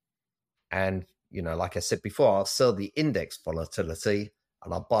 And, like I said before, I'll sell the index volatility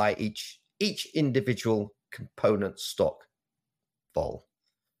and I'll buy each individual component stock vol.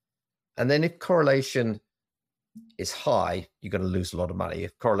 And then if correlation is high, you're going to lose a lot of money.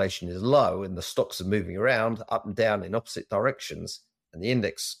 If correlation is low and the stocks are moving around up and down in opposite directions and the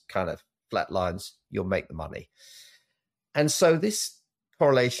index kind of flatlines, you'll make the money. And so this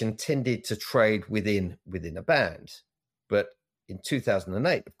correlation tended to trade within a band. But in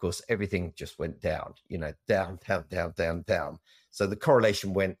 2008, of course, everything just went down, down. So the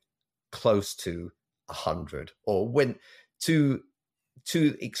correlation went close to 100 or went to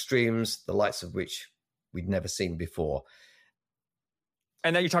extremes, the likes of which we'd never seen before.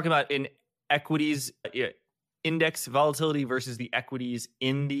 And then you're talking about in equities, index volatility versus the equities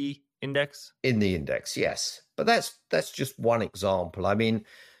in the index? In the index, yes. But that's just one example. I mean,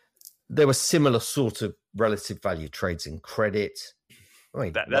 there were similar sort of relative value trades in credit. I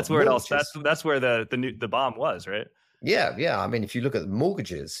mean, that's where mortgages. That's where the bomb was, right? Yeah. I mean, if you look at the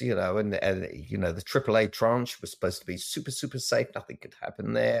mortgages, and the AAA tranche was supposed to be super, super safe. Nothing could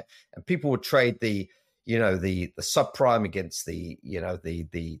happen there, and people would trade the subprime against the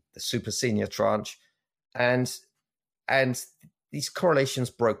super senior tranche, and these correlations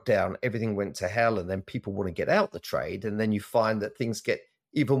broke down. Everything went to hell, and then people want to get out the trade, and then you find that things get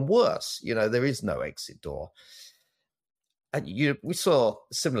even worse. There is no exit door. And we saw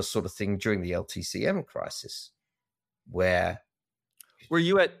a similar sort of thing during the LTCM crisis. Were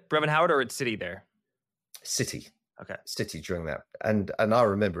you at Brevan Howard or at Citi there? Citi. Okay. Citi during that. And I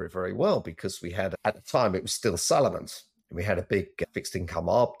remember it very well because we had, at the time, it was still Salomons. We had a big fixed income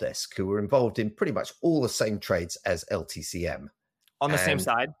arb desk who were involved in pretty much all the same trades as LTCM. On the same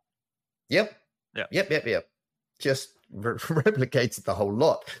side? Yep. Yeah. Yep. Just replicated the whole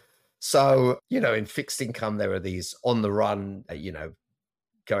lot. So, in fixed income, there are these on the run,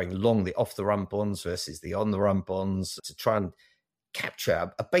 going long the off the run bonds versus the on the run bonds to try and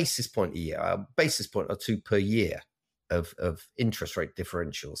capture a basis point a year, a basis point or two per year of interest rate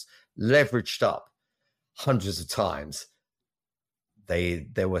differentials, leveraged up hundreds of times. They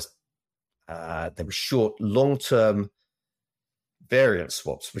were short long-term variance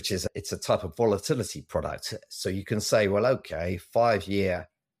swaps, which is it's a type of volatility product. So you can say, well, okay, 5-year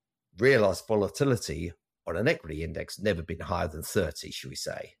realized volatility on an equity index never been higher than 30, should we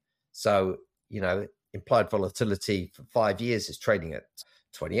say? So, implied volatility for 5 years is trading at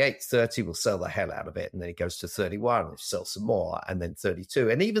 28, 30, we'll sell the hell out of it. And then it goes to 31, we'll sell some more, and then 32.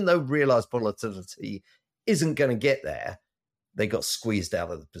 And even though realized volatility isn't going to get there, they got squeezed out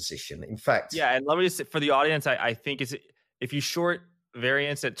of the position. In fact... Yeah, and let me just, for the audience, I think if you short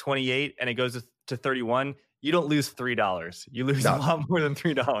variance at 28 and it goes to 31, you don't lose $3. You lose a lot more than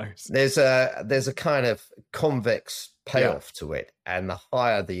 $3. There's a kind of convex payoff to it. And the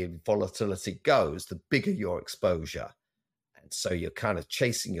higher the volatility goes, the bigger your exposure. And so you're kind of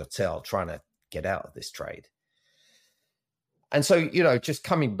chasing your tail, trying to get out of this trade. And so, just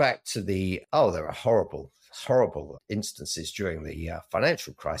coming back to there are horrible instances during the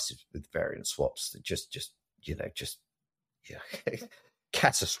financial crisis with variance swaps that just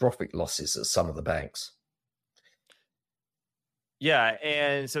catastrophic losses at some of the banks. Yeah,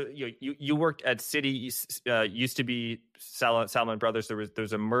 and so you worked at Citi, used to be Salomon Brothers.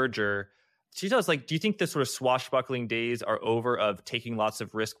 There's a merger. Can you tell us, do you think the sort of swashbuckling days are over of taking lots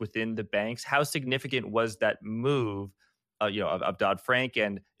of risk within the banks? How significant was that move, of Dodd-Frank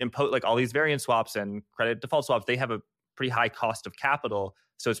and impose all these variance swaps and credit default swaps? They have a pretty high cost of capital,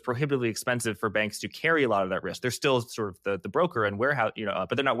 so it's prohibitively expensive for banks to carry a lot of that risk. They're still sort of the broker and warehouse,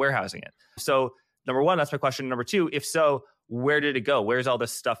 but they're not warehousing it. So number one, that's my question. Number two, if so, where did it go? Where's all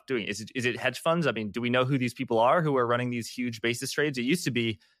this stuff doing? Is it hedge funds? I mean, do we know who these people are who are running these huge basis trades? It used to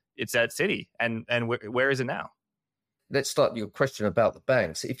be it's at Citi, and where is it now? Let's start your question about the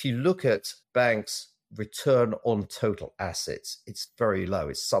banks. If you look at banks' return on total assets, it's very low.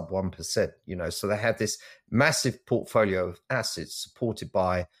 It's sub 1%. So they have this massive portfolio of assets supported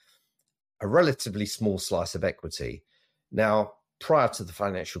by a relatively small slice of equity. Now, prior to the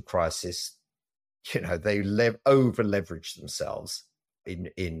financial crisis, they over leveraged themselves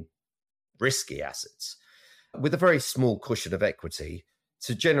in risky assets with a very small cushion of equity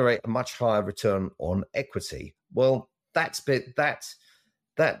to generate a much higher return on equity. Well, that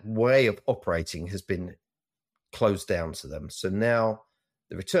way of operating has been closed down to them. So now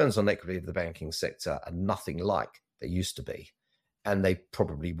the returns on equity of the banking sector are nothing like they used to be, and they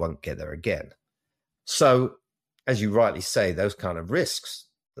probably won't get there again. So, as you rightly say, those kind of risks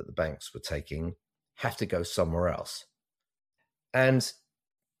that the banks were taking have to go somewhere else. And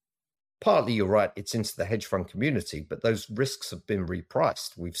partly you're right, it's into the hedge fund community, but those risks have been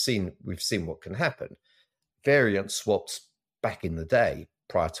repriced. We've seen what can happen. Variance swaps back in the day,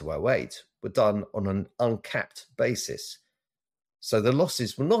 prior to 2008, were done on an uncapped basis. So the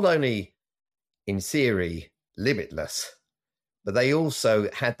losses were not only, in theory, limitless, but they also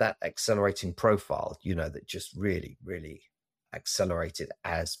had that accelerating profile, that just really, really accelerated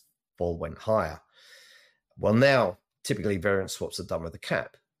as vol went higher. Well, now, typically variance swaps are done with a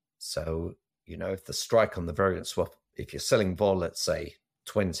cap. So, if the strike on the variance swap, if you're selling vol, let's say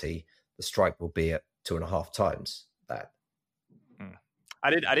 20, the strike will be at 2.5 times that. I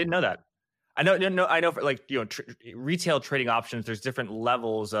didn't know that. I know for like, retail trading options, there's different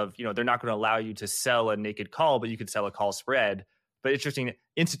levels of, they're not going to allow you to sell a naked call, but you could sell a call spread. But interesting,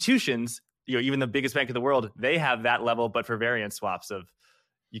 institutions, even the biggest bank in the world, they have that level, but for variance swaps of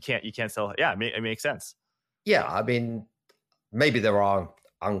you can't sell. Yeah, it makes sense. Yeah, I mean, maybe there are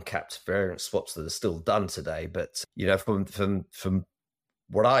uncapped variance swaps that are still done today, but from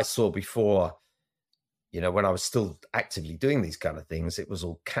what I saw before, when I was still actively doing these kind of things, it was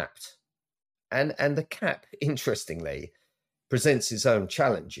all capped. And the cap, interestingly, presents its own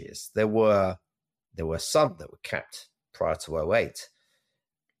challenges. There were some that were capped prior to '08.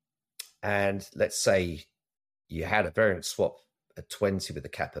 And let's say you had a variance swap at 20 with a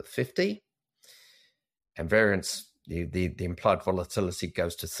cap at 50, and variance, the implied volatility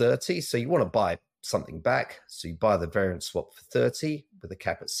goes to 30. So you want to buy something back. So you buy the variance swap for 30 with a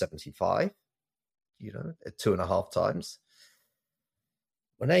cap at 75, at 2.5 times.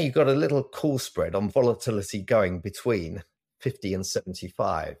 Well, now you've got a little call spread on volatility going between 50 and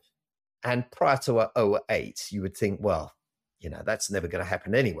 75. And prior to '08, you would think, well, that's never going to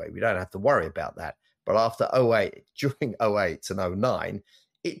happen anyway. We don't have to worry about that. But after '08, during '08 and '09,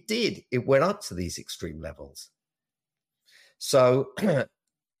 it did. It went up to these extreme levels. So,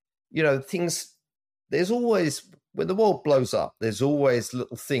 there's always, when the world blows up, there's always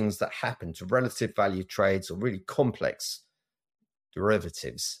little things that happen to relative value trades or really complex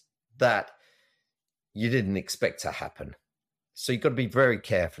derivatives that you didn't expect to happen. So you've got to be very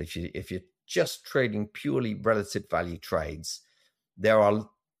careful if you're just trading purely relative value trades. There are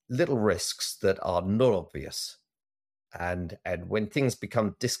little risks that are not obvious, and when things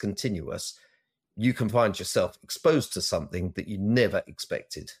become discontinuous, you can find yourself exposed to something that you never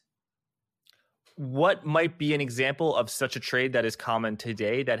expected. What might be an example of such a trade that is common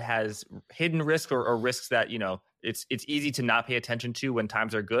today that has hidden risk or risks that, it's easy to not pay attention to when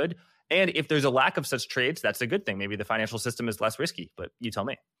times are good? And if there's a lack of such trades, that's a good thing. Maybe the financial system is less risky, but you tell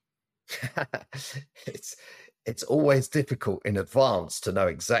me. It's always difficult in advance to know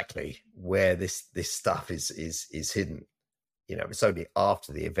exactly where this stuff is hidden. It's only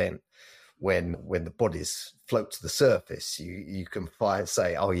after the event when the bodies float to the surface, you can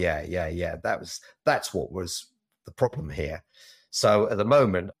say, oh yeah, that's what was the problem here. So at the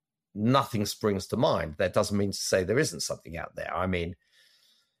moment, nothing springs to mind. That doesn't mean to say there isn't something out there. I mean,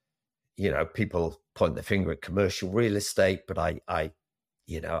 people point their finger at commercial real estate, but I'm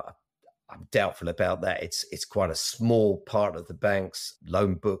doubtful about that. It's quite a small part of the bank's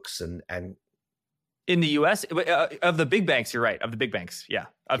loan books, and in the U.S. Of the big banks, you're right. Of the big banks, yeah,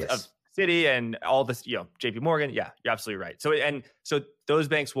 of Citi and all this, JP Morgan, yeah, you're absolutely right. So those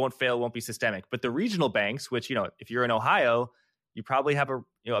banks won't fail, won't be systemic. But the regional banks, which if you're in Ohio, you probably have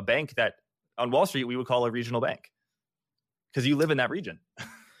a bank that on Wall Street we would call a regional bank because you live in that region.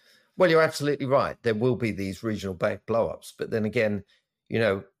 Well, you're absolutely right. There will be these regional bank blowups, but then again,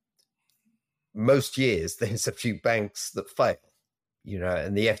 most years there's a few banks that fail,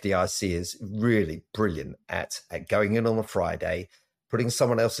 and the FDIC is really brilliant at going in on a Friday, putting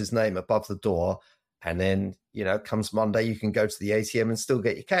someone else's name above the door, and then, comes Monday, you can go to the ATM and still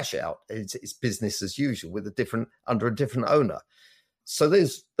get your cash out. It's business as usual with under a different owner. So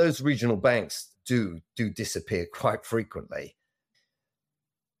those regional banks do disappear quite frequently.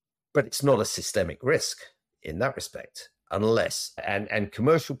 But it's not a systemic risk in that respect, unless and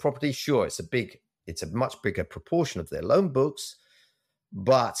commercial property, sure, it's a much bigger proportion of their loan books,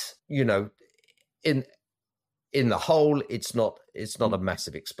 but in the whole, it's not a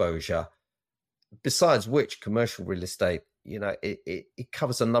massive exposure. Besides which, commercial real estate, it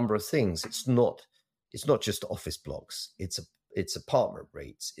covers a number of things. It's not just office blocks. It's apartment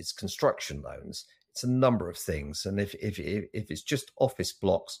REITs, it's construction loans, it's a number of things. And if it's just office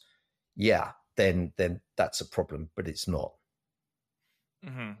blocks, yeah, then that's a problem, but it's not.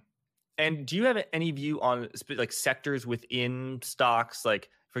 Mm-hmm. And do you have any view on like sectors within stocks? Like,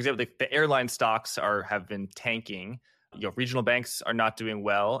 for example, the airline stocks have been tanking. Regional banks are not doing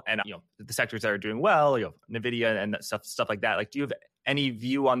well, and the sectors that are doing well, Nvidia and that stuff like that. Like, do you have any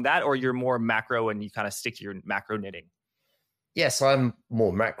view on that, or you're more macro and you kind of stick to your macro knitting? Yes, I'm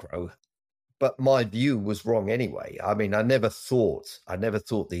more macro. But my view was wrong anyway. I mean, I never thought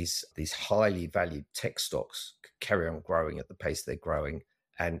these highly valued tech stocks could carry on growing at the pace they're growing.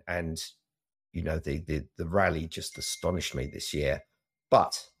 And the rally just astonished me this year.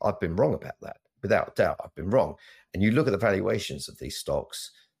 But I've been wrong about that. Without doubt, I've been wrong. And you look at the valuations of these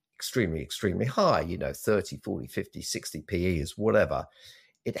stocks, extremely, extremely high, 30, 40, 50, 60 PEs, whatever.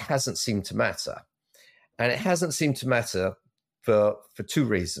 It hasn't seemed to matter. And it hasn't seemed to matter for two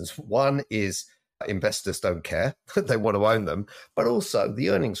reasons. One is investors don't care. They want to own them. But also the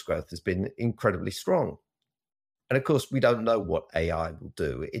earnings growth has been incredibly strong. And of course, we don't know what AI will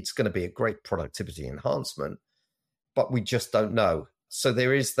do. It's going to be a great productivity enhancement, but we just don't know. So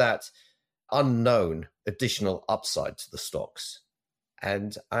there is that unknown additional upside to the stocks.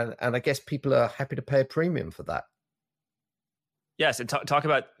 And I guess people are happy to pay a premium for that. Yes, and talk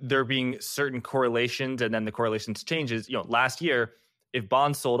about there being certain correlations, and then the correlations changes. Last year, if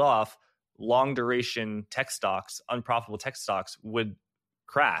bonds sold off, long duration tech stocks, unprofitable tech stocks would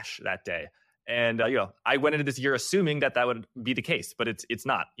crash that day. And I went into this year assuming that would be the case, but it's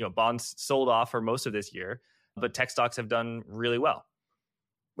not. Bonds sold off for most of this year, but tech stocks have done really well.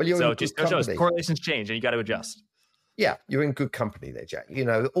 Well, you're in good company. Correlations change, and you got to adjust. Yeah, you're in good company there, Jack.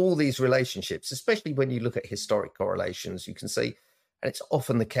 All these relationships, especially when you look at historic correlations, you can see, and it's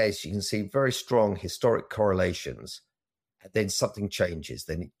often the case, you can see very strong historic correlations. And then something changes,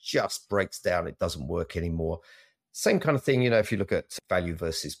 then it just breaks down. It doesn't work anymore. Same kind of thing, if you look at value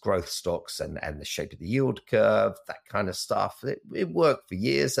versus growth stocks and the shape of the yield curve, that kind of stuff, it worked for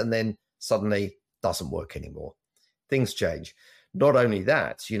years and then suddenly doesn't work anymore. Things change. Not only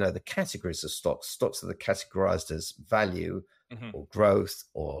that, the categories of stocks that are categorized as value or growth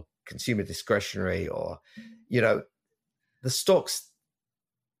or consumer discretionary or, the stocks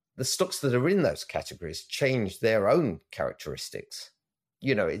that are in those categories change their own characteristics.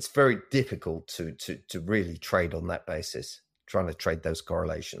 It's very difficult to really trade on that basis, trying to trade those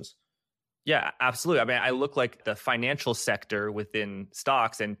correlations. Yeah, absolutely. I mean, I look like the financial sector within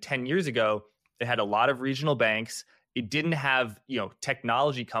stocks, and 10 years ago, it had a lot of regional banks. It didn't have,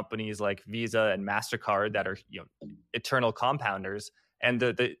 technology companies like Visa and MasterCard that are, eternal compounders. And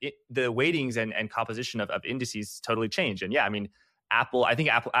the weightings and composition of indices totally changed. And yeah, I mean,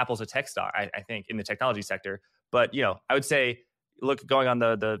 Apple's a tech stock, I think, in the technology sector. But, I would say, look, going on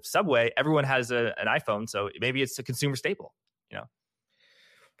the subway, everyone has an iPhone. So maybe it's a consumer staple,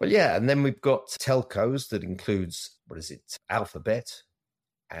 Well, yeah. And then we've got telcos that includes, Alphabet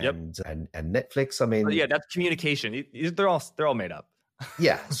and Netflix. I mean, yeah, that's communication. They're all made up.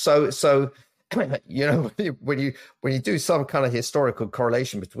 Yeah. So when you do some kind of historical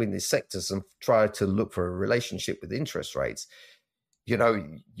correlation between these sectors and try to look for a relationship with interest rates,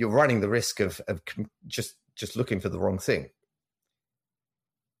 you're running the risk of just looking for the wrong thing.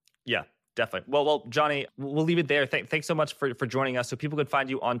 Yeah, definitely. Well, Jonny, we'll leave it there. Thanks so much for joining us. So people can find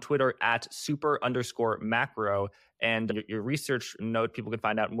you on Twitter at @super_macro, and your research note, people can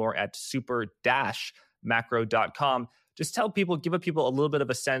find out more at super-macro.com. Just give people a little bit of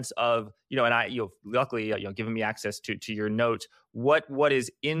a sense of, and luckily, giving me access to your note. What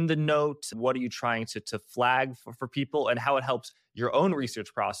is in the note? What are you trying to flag for people, and how it helps your own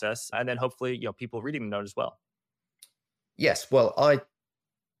research process, and then hopefully, people reading the note as well. Yes. Well, I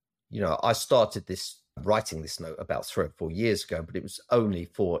started writing this note about 3 or 4 years ago, but it was only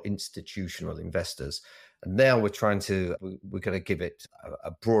for institutional investors. And now we're going to give it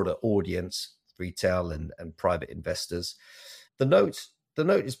a broader audience, retail and private investors. The note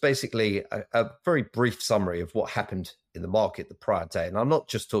is basically a very brief summary of what happened in the market the prior day. And I'm not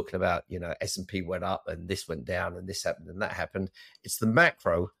just talking about, S&P went up and this went down and this happened and that happened. It's the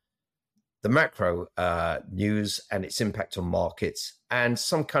macro news and its impact on markets, and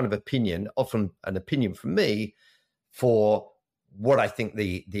some kind of opinion, often an opinion from me, for what I think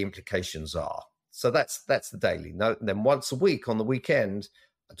the implications are. So that's the daily note. And then once a week on the weekend,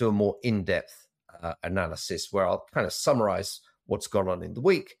 I do a more in-depth analysis where I'll kind of summarize what's gone on in the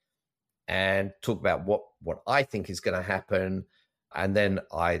week and talk about what I think is going to happen. And then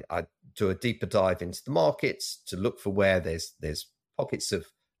I do a deeper dive into the markets to look for where there's pockets of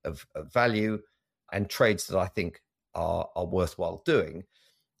value and trades that I think are worthwhile doing.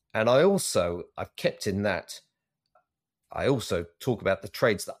 And I've kept in that. I also talk about the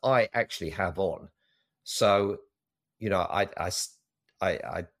trades that I actually have on. So,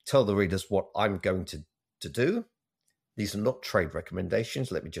 I tell the readers what I'm going to do. These are not trade recommendations.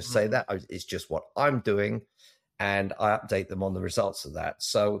 Let me just say that. It's just what I'm doing, and I update them on the results of that.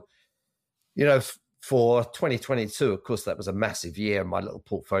 So, for 2022, of course, that was a massive year. My little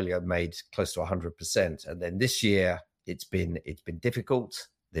portfolio made close to 100%. And then this year, it's been difficult.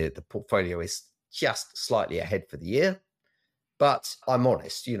 The portfolio is just slightly ahead for the year. But I'm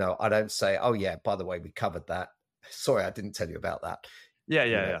honest, I don't say, oh, yeah, by the way, we covered that. Sorry, I didn't tell you about that.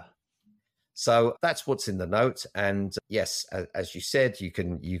 Yeah. So that's what's in the note. And yes, as you said, you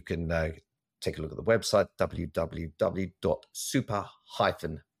can take a look at the website,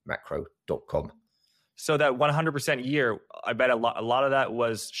 www.super-macro.com. So that 100% year, I bet a lot of that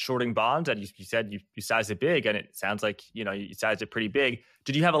was shorting bonds. And you said you sized it big, and it sounds like, you sized it pretty big.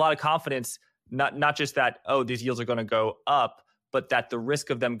 Did you have a lot of confidence not just that, oh, these yields are going to go up, but that the risk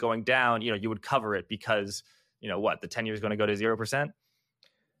of them going down, you would cover it because, the 10-year is going to go to 0%?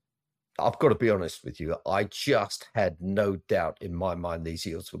 I've got to be honest with you. I just had no doubt in my mind these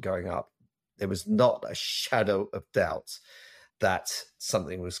yields were going up. There was not a shadow of doubt that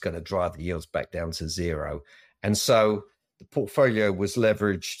something was going to drive the yields back down to zero. And so the portfolio was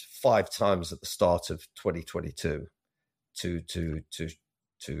leveraged 5 times at the start of 2022 to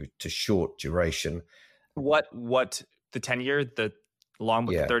short duration. What the 10-year, the long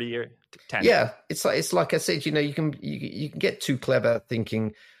with the 30-year? 10. Yeah, it's like I said, you can get too clever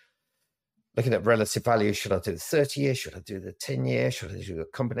thinking, looking at relative value. Should I do the 30-year? Should I do the 10-year? Should I do a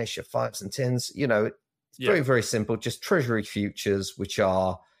combination of 5s and 10s? It's very, very simple. Just treasury futures, really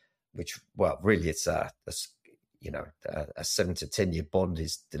it's a 7 to 10-year bond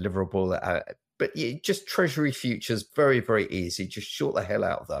is deliverable. But just treasury futures, very, very easy. Just short the hell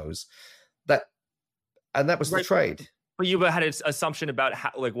out of those. That was the trade. But you had an assumption about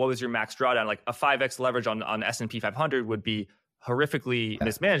what was your max drawdown? Like a 5x leverage on S&P 500 would be horrifically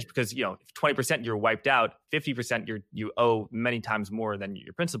mismanaged because, if 20% you're wiped out, 50% you owe many times more than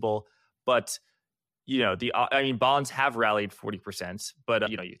your principal. But, bonds have rallied 40%, but,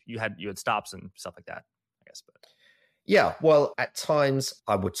 you had stops and stuff like that, I guess. But yeah, well, at times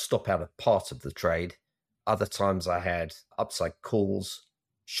I would stop out of part of the trade. Other times I had upside calls,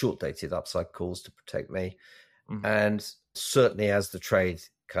 short-dated upside calls to protect me. Mm-hmm. And certainly as the trade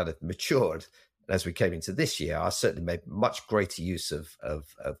kind of matured, as we came into this year, I certainly made much greater use of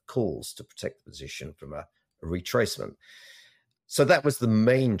calls to protect the position from a retracement. So that was the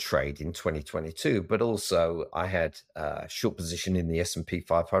main trade in 2022. But also I had a short position in the S&P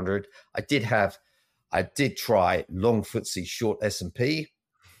 500. I did try long FTSE, short S&P.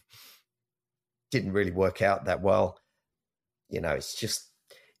 Didn't really work out that well. It's just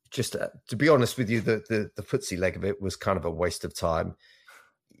to be honest with you, the FTSE leg of it was kind of a waste of time.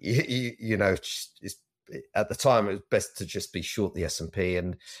 At the time it was best to just be short the S&P,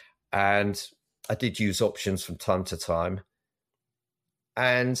 and I did use options from time to time,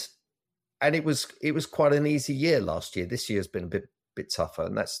 and it was quite an easy year last year. This year's been a bit tougher,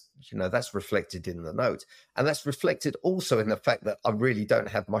 and that's reflected in the note, and that's reflected also in the fact that I really don't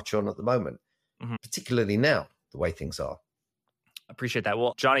have much on at the moment, particularly now the way things are. Appreciate that.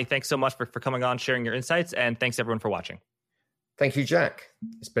 Well, Jonny, thanks so much for coming on, sharing your insights, and thanks everyone for watching. Thank you, Jack.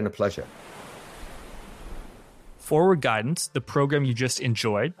 It's been a pleasure. Forward Guidance, the program you just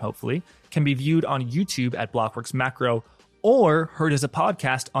enjoyed, hopefully, can be viewed on YouTube at Blockworks Macro or heard as a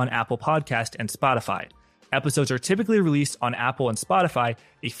podcast on Apple Podcast and Spotify. Episodes are typically released on Apple and Spotify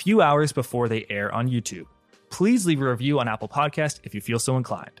a few hours before they air on YouTube. Please leave a review on Apple Podcast if you feel so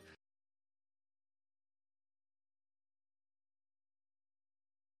inclined.